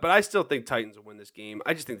 Yes, but I still think Titans will win this game.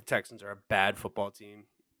 I just think the Texans are a bad football team.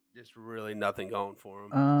 Just really nothing going for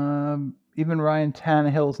them. Even Ryan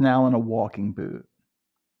Tannehill's now in a walking boot.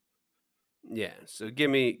 Yeah, so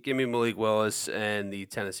give me Malik Willis and the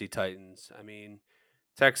Tennessee Titans. I mean,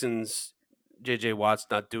 Texans, J.J. Watt's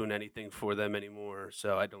not doing anything for them anymore,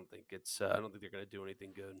 so I don't think they're going to do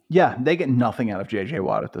anything good. Yeah, they get nothing out of J.J.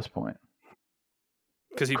 Watt at this point.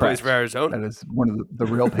 Because he plays for Arizona. That is one of the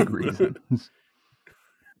real big reasons.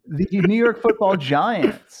 The New York Football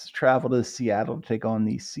Giants travel to Seattle to take on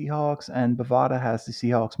the Seahawks, and Bovada has the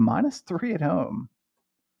Seahawks minus 3 at home.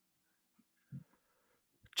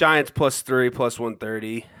 Giants plus 3, plus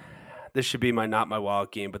 130. This should be my not my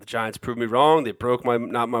wallet game, but the Giants proved me wrong. They broke my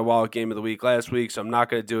not my wallet game of the week last week, so I'm not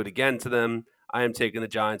going to do it again to them. I am taking the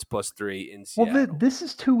Giants plus 3 in Seattle. Well, this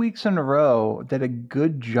is 2 weeks in a row that a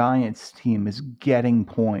good Giants team is getting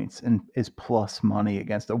points and is plus money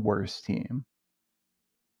against a worse team.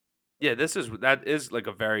 Yeah, that is like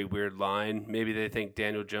a very weird line. Maybe they think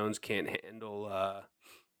Daniel Jones can't handle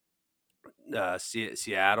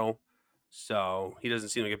Seattle, so he doesn't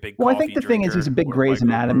seem like a big. Well, I think the thing is he's a big Grey's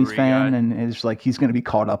Anatomy fan, and it's like he's going to be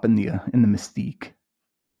caught up in the mystique.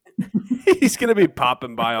 He's going to be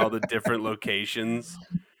popping by all the different locations.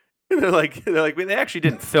 And they're like, they actually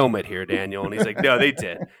didn't film it here, Daniel. And he's like, no, they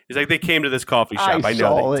did. He's like, they came to this coffee shop. I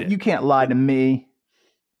know they did. You can't lie to me.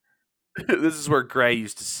 This is where Gray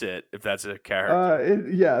used to sit, if that's a character.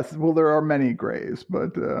 Yes. Well, there are many Grays,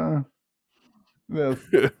 but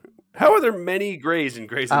How are there many Greys in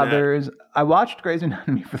Grey's Anatomy? I watched Grey's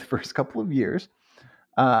Anatomy for the first couple of years.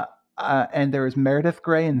 And there is Meredith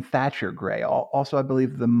Grey and Thatcher Grey. Also, I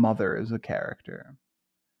believe the mother is a character.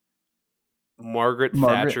 Margaret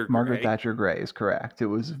Thatcher Grey. Margaret Thatcher Grey is correct. It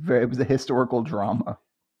was a historical drama.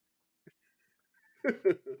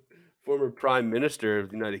 Former Prime Minister of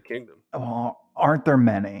the United Kingdom. Well, aren't there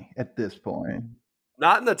many at this point?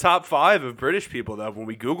 Not in the top 5 of British people, though. When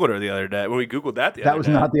we Googled her the other day, that was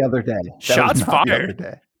not the other day. Shots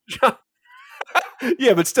fired.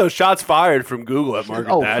 Yeah, but still, shots fired from Google at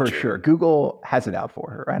Margaret Thatcher. Oh, for sure. Google has it out for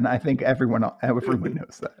her, and I think everyone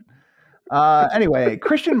knows that. Anyway,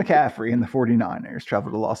 Christian McCaffrey and the 49ers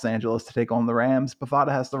travel to Los Angeles to take on the Rams. Bovada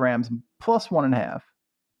has the Rams plus 1.5.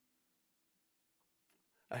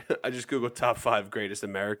 I just Googled top 5 greatest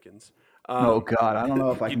Americans. Oh, God. I don't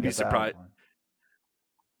know if I can be surprised.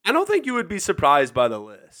 I don't think you would be surprised by the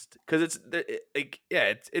list because I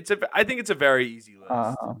think it's a very easy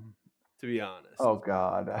list. To be honest. Oh,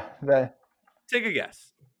 God. Take a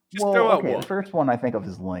guess. Just throw out one. The first one I think of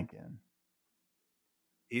is Lincoln.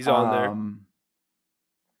 He's on there.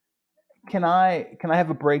 Can I have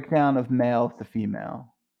a breakdown of male to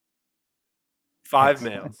female? 5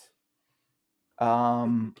 males.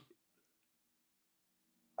 Well,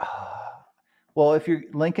 if you're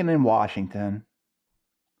Lincoln and Washington.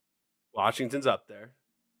 Washington's up there.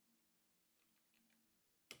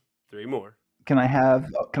 3 more. Can I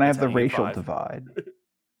have the racial divide?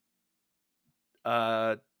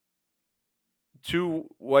 2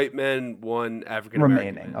 white men, 1 African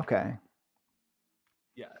American. Remaining, okay.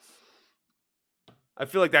 Yes. I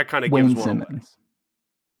feel like that kind of Wayne gives one Simmons. away.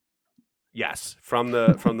 Yes, from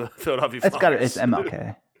the Philadelphia Flyers. It's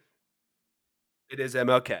MLK. It is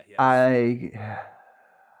MLK. Yes.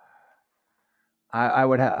 I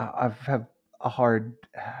would have a hard.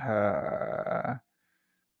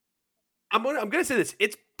 I'm gonna say this.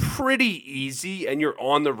 It's pretty easy, and you're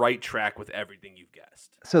on the right track with everything you've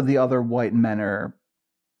guessed. So the other white men are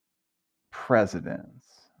presidents.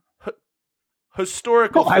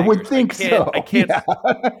 Historical figures. I would think so. I can't. Yeah.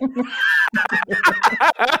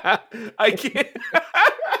 I can't.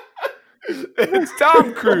 It's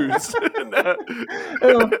Tom Cruise. The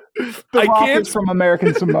Rock is from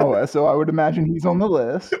American Samoa, so I would imagine he's on the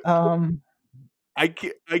list. I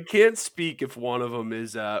can't speak if one of them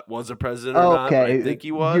was a president or not. But I think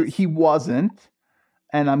he was. He wasn't,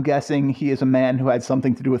 and I'm guessing he is a man who had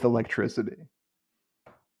something to do with electricity.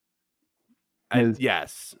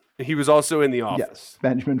 Yes, he was also in the office. Yes,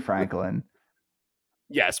 Benjamin Franklin.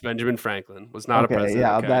 Yes, Benjamin Franklin was not a president.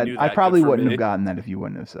 Yeah, okay, I probably wouldn't have gotten that if you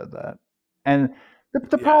wouldn't have said that. And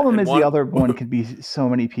the problem is the other one could be so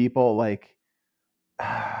many people. Like,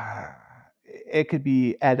 it could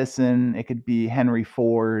be Edison, it could be Henry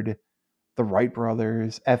Ford, the Wright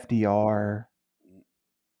brothers, FDR.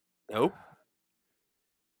 Nope.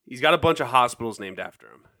 He's got a bunch of hospitals named after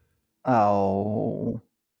him. Oh.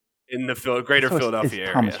 In the greater Philadelphia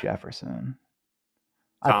area. Thomas Jefferson.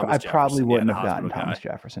 I probably wouldn't have gotten Thomas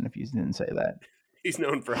guy. Jefferson if you didn't say that. He's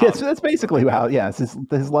known for hospitals. That's basically how,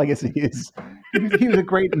 his legacy is. He was a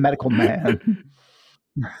great medical man.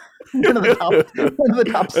 one of the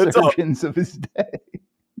top surgeons of his day.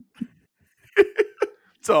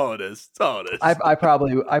 That's all it is. I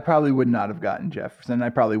probably would not have gotten Jefferson. I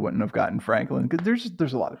probably wouldn't have gotten Franklin because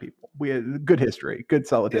there's a lot of people. We had good history, good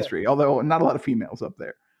solid history. Although not a lot of females up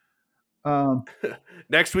there.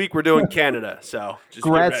 Next week we're doing Canada, so just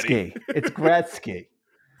Gretzky. It's Gretzky.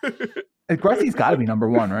 Gretzky's got to be number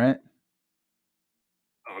 1, right?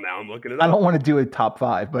 Oh, now I'm looking it up. I don't want to do a top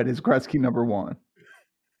 5, but is Gretzky number 1?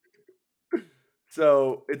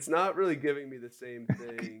 So it's not really giving me the same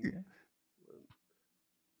thing.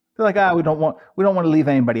 They're like, we don't want to leave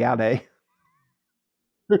anybody out, eh?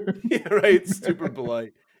 Yeah, right. It's super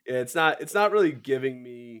polite. Yeah, it's not really giving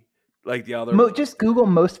me like the other. Just Google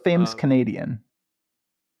most famous Canadian.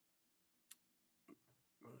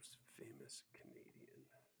 Most famous Canadian.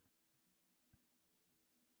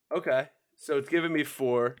 Okay, so it's giving me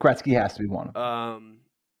 4. Gretzky has to be one of them.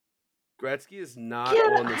 Gretzky is not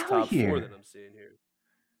on this top 4 that I'm seeing here.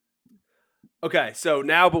 Okay, so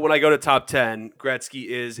now, but when I go to top 10, Gretzky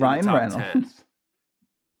is in the top 10.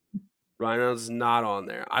 Ryan Reynolds is not on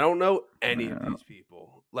there. I don't know any of these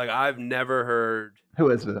people. Like, I've never heard.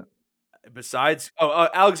 Who is it? Besides,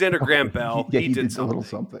 Alexander Graham Bell. Yeah, he did a little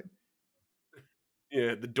something.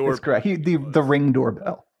 Yeah, the doorbell. That's correct. The Ring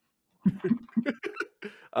doorbell.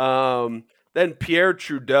 Then Pierre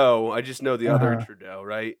Trudeau. I just know the other Trudeau,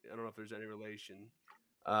 right? I don't know if there's any relation.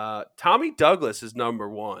 Tommy Douglas is number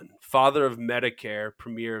one. Father of Medicare,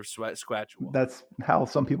 premier of Squatchewan. That's how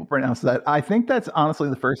some people pronounce that. I think that's honestly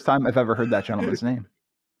the first time I've ever heard that gentleman's name.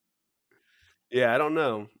 Yeah, I don't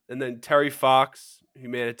know. And then Terry Fox,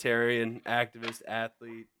 humanitarian, activist,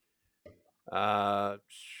 athlete, guy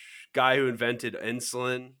who invented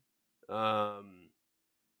insulin.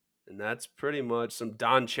 And that's pretty much some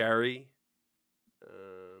Don Cherry.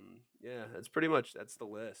 Yeah, that's the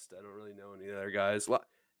list. I don't really know any other guys.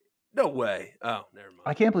 No way. Oh, never mind.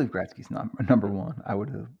 I can't believe Gretzky's number one. I would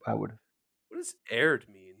have. What does aired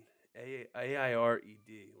mean? AIRED.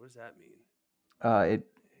 What does that mean? It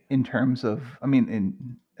in terms of, I mean,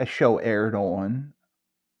 in a show aired on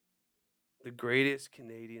the greatest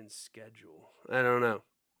Canadian schedule. I don't know.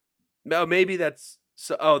 No, maybe that's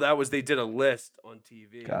so. Oh, they did a list on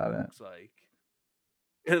TV. Got it. Looks like.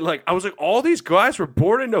 And I was like, all these guys were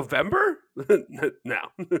born in November? No,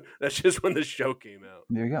 that's just when the show came out.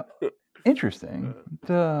 There you go. Interesting.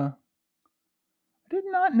 I did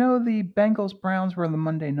not know the Bengals Browns were the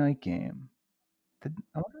Monday night game.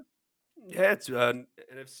 Yeah, it's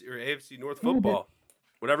NFC or AFC North football.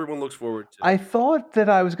 What everyone looks forward to. I thought that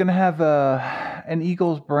I was going to have an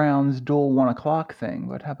Eagles Browns dual 1 o'clock thing,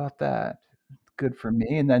 but how about that? Good for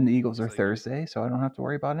me. And then the Eagles are Thursday, so I don't have to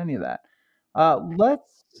worry about any of that.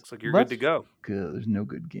 Looks like you're good to go. Good. There's no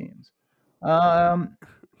good games. Fine.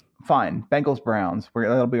 Bengals Browns.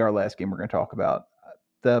 That'll be our last game we're going to talk about.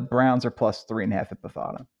 The Browns are plus 3.5 at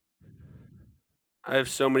Bovada. I have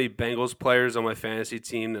so many Bengals players on my fantasy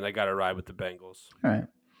team that I got to ride with the Bengals. All right.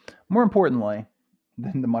 More importantly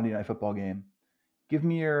than the Monday Night Football game, give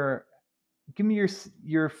me your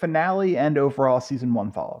finale and overall season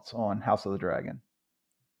 1 thoughts on House of the Dragon.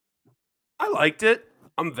 I liked it.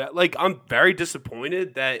 I'm very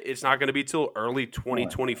disappointed that it's not going to be till early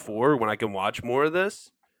 2024 when I can watch more of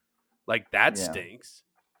this. That stinks.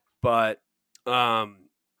 But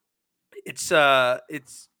it's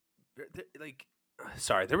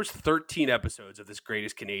sorry, there was 13 episodes of this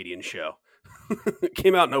greatest Canadian show. It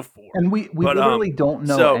came out in 2004. And we literally don't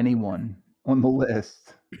know anyone on the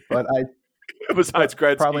list. But besides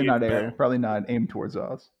Gretzky, probably not aimed towards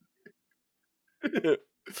us.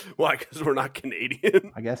 Why? Because we're not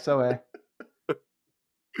Canadian. I guess so.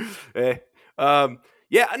 Yeah.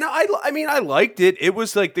 No. I liked it. It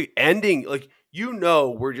was the ending.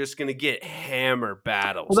 We're just gonna get hammer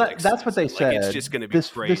battles. Well, that's what they said. It's just gonna be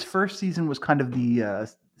crazy. This first season was kind of the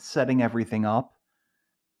setting everything up,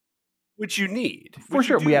 which you need for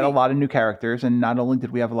sure. We had a lot of new characters, and not only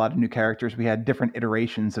did we have a lot of new characters, we had different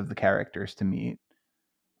iterations of the characters to meet.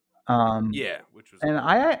 Which was, and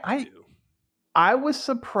I was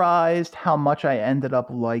surprised how much I ended up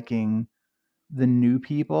liking the new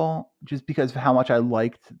people, just because of how much I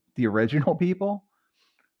liked the original people.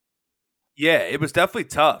 Yeah, it was definitely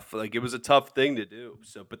tough. It was a tough thing to do.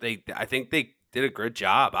 So, but I think they did a great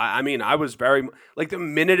job. I mean, I was very the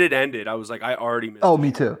minute it ended, I was like, I already missed. Oh,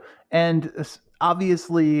 me too. And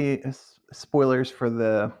obviously, spoilers for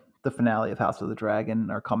the finale of House of the Dragon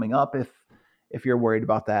are coming up. If you're worried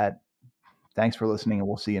about that, thanks for listening, and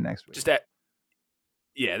we'll see you next week.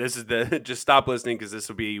 This is just stop listening because this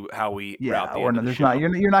will be how we route the end of the show.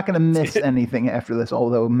 You're not going to miss anything after this.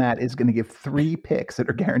 Although Matt is going to give 3 picks that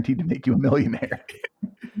are guaranteed to make you a millionaire.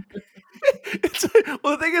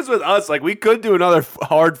 Well, the thing is with us, we could do another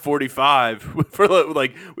hard 45 for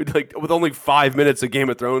with only 5 minutes of Game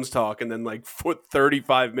of Thrones talk, and then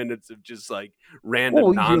 35 minutes of just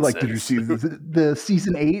random nonsense. Did you see the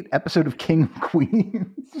season 8 episode of King and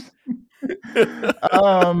Queens?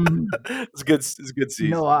 It's good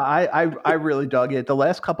season. No, I really dug it. The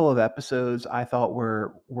last couple of episodes I thought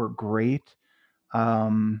were great.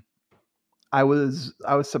 I was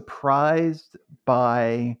surprised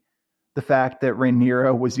by the fact that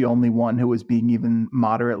Rhaenyra was the only one who was being even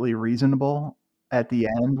moderately reasonable at the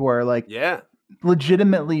end, where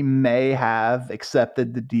legitimately may have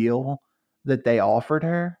accepted the deal that they offered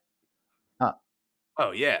her.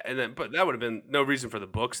 Oh yeah, but that would have been no reason for the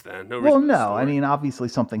books then. No. I mean, obviously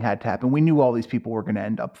something had to happen. We knew all these people were going to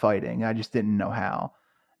end up fighting. I just didn't know how.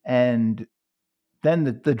 And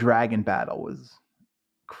then the dragon battle was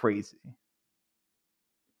crazy.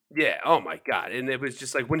 Yeah. Oh my god! And it was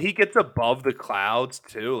just when he gets above the clouds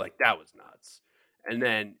too, that was nuts. And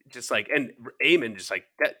then just and Aemon just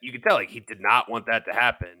that, you could tell he did not want that to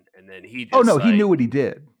happen. And then he just, he knew what he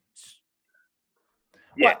did.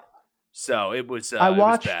 Yeah. Well, so it was. I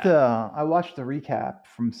watched the recap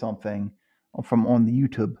from something on the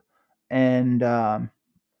YouTube, and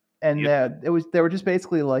they were just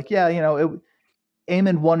basically Aemon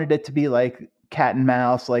wanted it to be cat and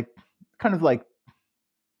mouse, kind of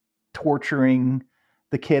torturing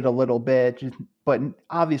the kid a little bit, but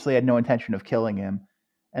obviously had no intention of killing him.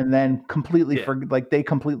 And then Yeah. they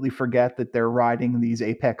completely forget that they're riding these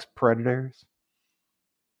apex predators.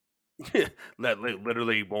 That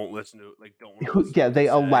literally won't listen to like don't want to listen Yeah, to what they you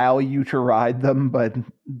say. allow you to ride them, but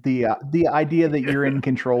the idea that you're in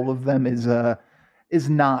control of them is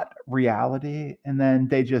not reality. And then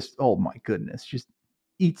they just, oh my goodness, just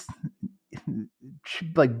eats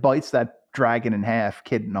like bites that dragon in half,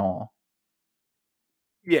 kid and all.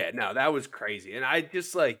 Yeah, no, that was crazy. And I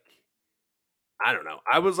just like I don't know.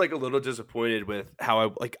 I was like a little disappointed with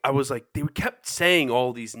how I was like they kept saying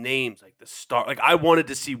all these names like the Stark. Like I wanted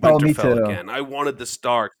to see Oh, me Winterfell too. again. I wanted the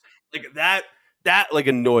Starks. Like that like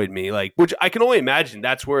annoyed me. Like which I can only imagine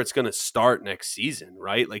that's where it's going to start next season,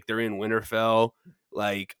 right? Like they're in Winterfell.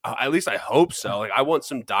 Like at least I hope so. Like I want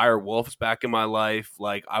some dire wolves back in my life.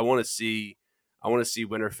 Like I want to see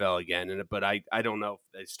Winterfell again. But I don't know if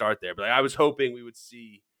they start there. But like, I was hoping we would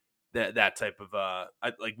see that type of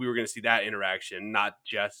like we were going to see that interaction, not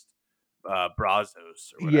just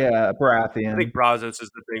Brazos or whatever. Yeah, I think Baratheon. Brazos is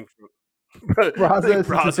the thing from. I think Brazos is the thing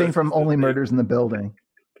Brazos from is the Only thing. Murders in the Building.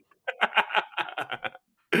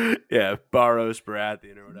 Yeah, Barros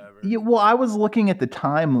Baratheon or whatever. Yeah, well, I was looking at the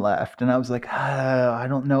time left, and I was like, I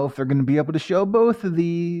don't know if they're going to be able to show both of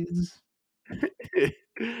these.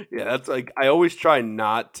 Yeah, that's like I always try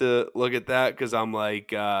not to look at that because I'm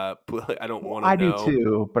like I don't want to I know. do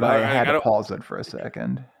too, but I had to pause it for a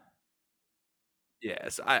second.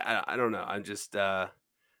 Yes, I don't know. I'm just I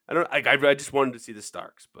don't I just wanted to see the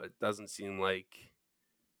Starks, but it doesn't seem like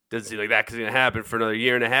that because it's gonna happen for another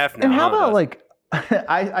year and a half now. And how about like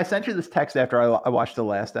I sent you this text after I watched the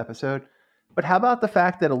last episode, but how about the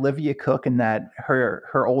fact that Olivia Cook and that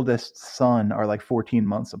her oldest son are like 14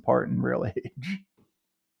 months apart in real age?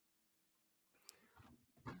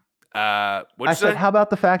 I said, how about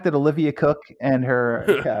the fact that Olivia Cook and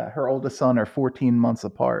her oldest son are 14 months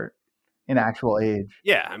apart in actual age?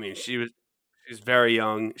 Yeah, I mean she's very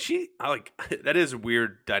young. I like that is a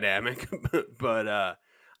weird dynamic, but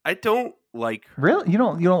I don't like her. Really, you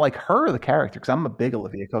don't like her or the character? Because I'm a big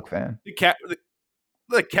Olivia Cook fan.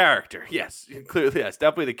 The character, yes, clearly, yes,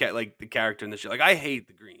 definitely the character in the show. Like I hate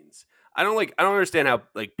the Greens. I don't understand how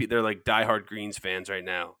like they're like diehard Greens fans right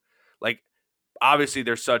now. Like obviously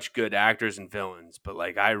they're such good actors and villains, but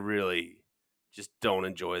like I really just don't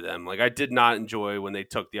enjoy them. Like I did not enjoy when they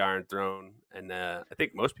took the Iron Throne, and I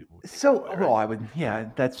think most people would. I would, yeah,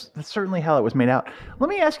 that's certainly how it was made out. Let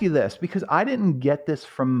me ask you this, because I didn't get this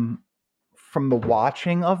from the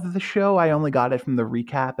watching of the show. I only got it from the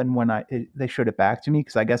recap, and when they showed it back to me,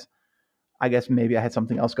 because I guess maybe I had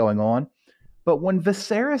something else going on. But when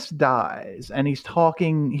Viserys dies and he's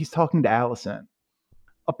talking to Alicent,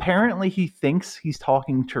 apparently he thinks he's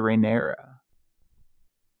talking to Rhaenyra.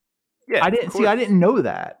 Yeah, I didn't know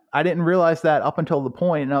that. I didn't realize that up until the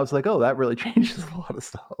point, and I was like, oh, that really changes a lot of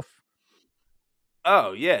stuff.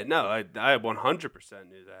 Oh yeah, no, I 100%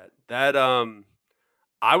 knew that.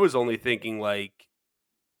 I was only thinking like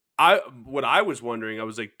what I was wondering, I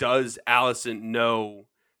was like, does Alicent know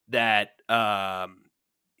that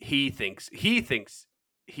he thinks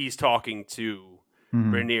he's talking to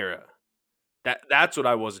Rhaenyra? That's what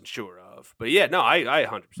I wasn't sure of. But yeah, no, I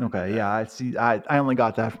 100%. Okay, yeah, I see. I only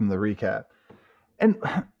got that from the recap. And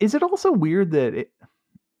is it also weird that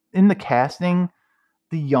in the casting,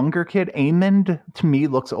 the younger kid, Aemond, to me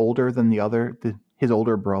looks older than his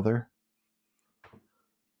older brother?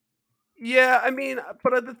 Yeah, I mean,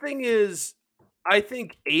 but the thing is, I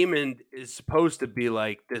think Aemond is supposed to be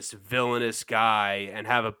like this villainous guy and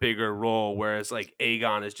have a bigger role, whereas like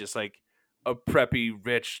Aegon is just like a preppy,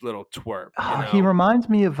 rich little twerp. You know? He reminds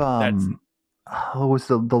me of was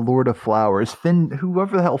the Lord of Flowers,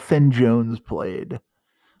 whoever the hell Finn Jones played.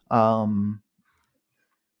 Iron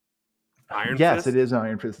yes, Fist? It is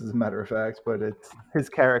Iron Fist, as a matter of fact, but it's his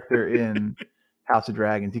character in House of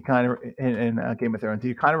Dragons. He kind of in Game of Thrones.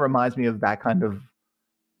 He kind of reminds me of that kind of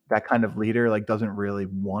leader. Like doesn't really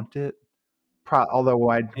want it. Although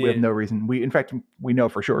we have no reason. In fact, we know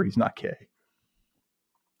for sure he's not gay.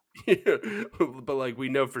 But like we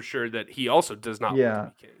know for sure that he also does not want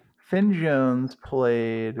to be king. Finn Jones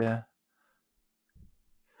played.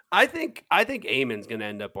 I think Aemon's going to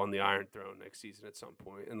end up on the Iron Throne next season at some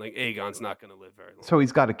point, and like Aegon's not going to live very long. So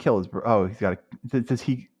he's got to kill his. He's got to. Does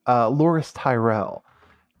he? Loras Tyrell.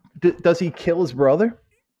 Does he kill his brother?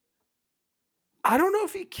 I don't know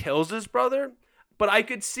if he kills his brother, but I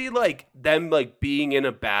could see like them like being in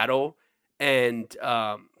a battle. And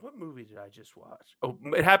what movie did I just watch? Oh,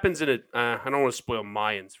 it happens in a. I don't want to spoil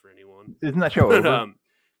Mayans for anyone. Isn't that show over?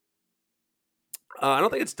 I don't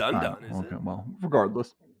think it's done, is okay, it? Well,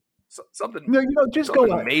 regardless. something. No, just go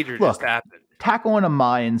Something major look, just happened. Tack on a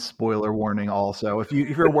Mayans spoiler warning. Also, if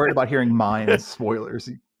you're worried about hearing Mayans spoilers,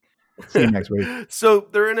 see you next week. So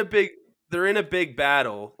they're in a big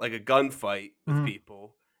battle, like a gunfight with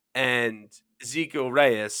people, and Ezekiel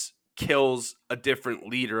Reyes kills a different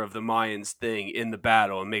leader of the Mayans thing in the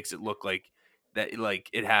battle and makes it look like that, like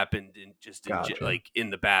it happened Gotcha. in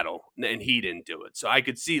the battle, and he didn't do it. So I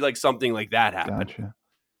could see like something like that happen. Gotcha.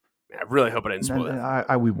 Man, I really hope I didn't spoil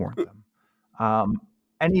that. We warned them.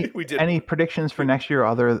 We did. Any predictions for next year?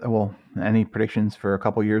 Any predictions for a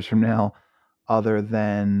couple years from now, other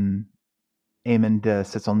than Aemond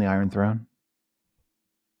sits on the Iron Throne?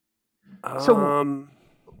 So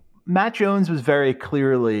Matt Jones was very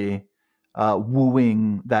clearly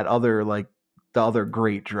wooing that other, like the other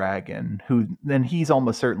great dragon, who then he's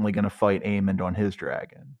almost certainly going to fight Aemond on his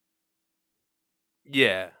dragon.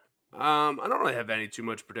 Yeah. I don't really have any too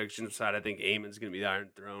much predictions beside I think Aemon's going to be the Iron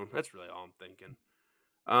Throne. That's really all I'm thinking.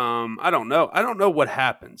 I don't know. I don't know what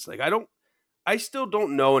happens. Like I still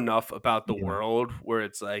don't know enough about the world where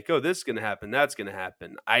it's like, oh, this is going to happen, that's going to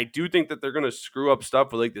happen. I do think that they're going to screw up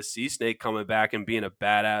stuff with like the sea snake coming back and being a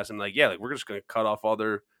badass and like, yeah, like we're just going to cut off all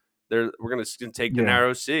we're going to take the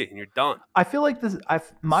narrow sea and you're done. I feel like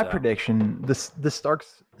my prediction, the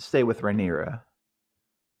Starks stay with Rhaenyra.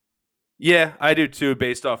 Yeah, I do too,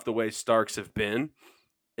 based off the way Starks have been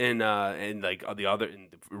in like in the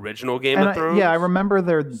original Game of Thrones. I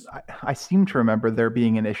remember I seem to remember there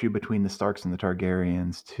being an issue between the Starks and the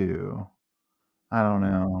Targaryens too. I don't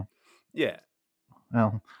know. Yeah.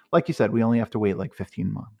 Well, like you said, we only have to wait like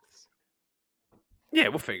 15 months. Yeah,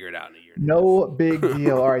 we'll figure it out in a year. No big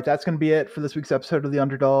deal. All right, that's going to be it for this week's episode of The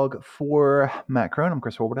Underdog. For Matt Crone, I'm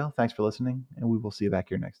Chris Horwedel. Thanks for listening, and we will see you back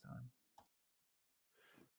here next time.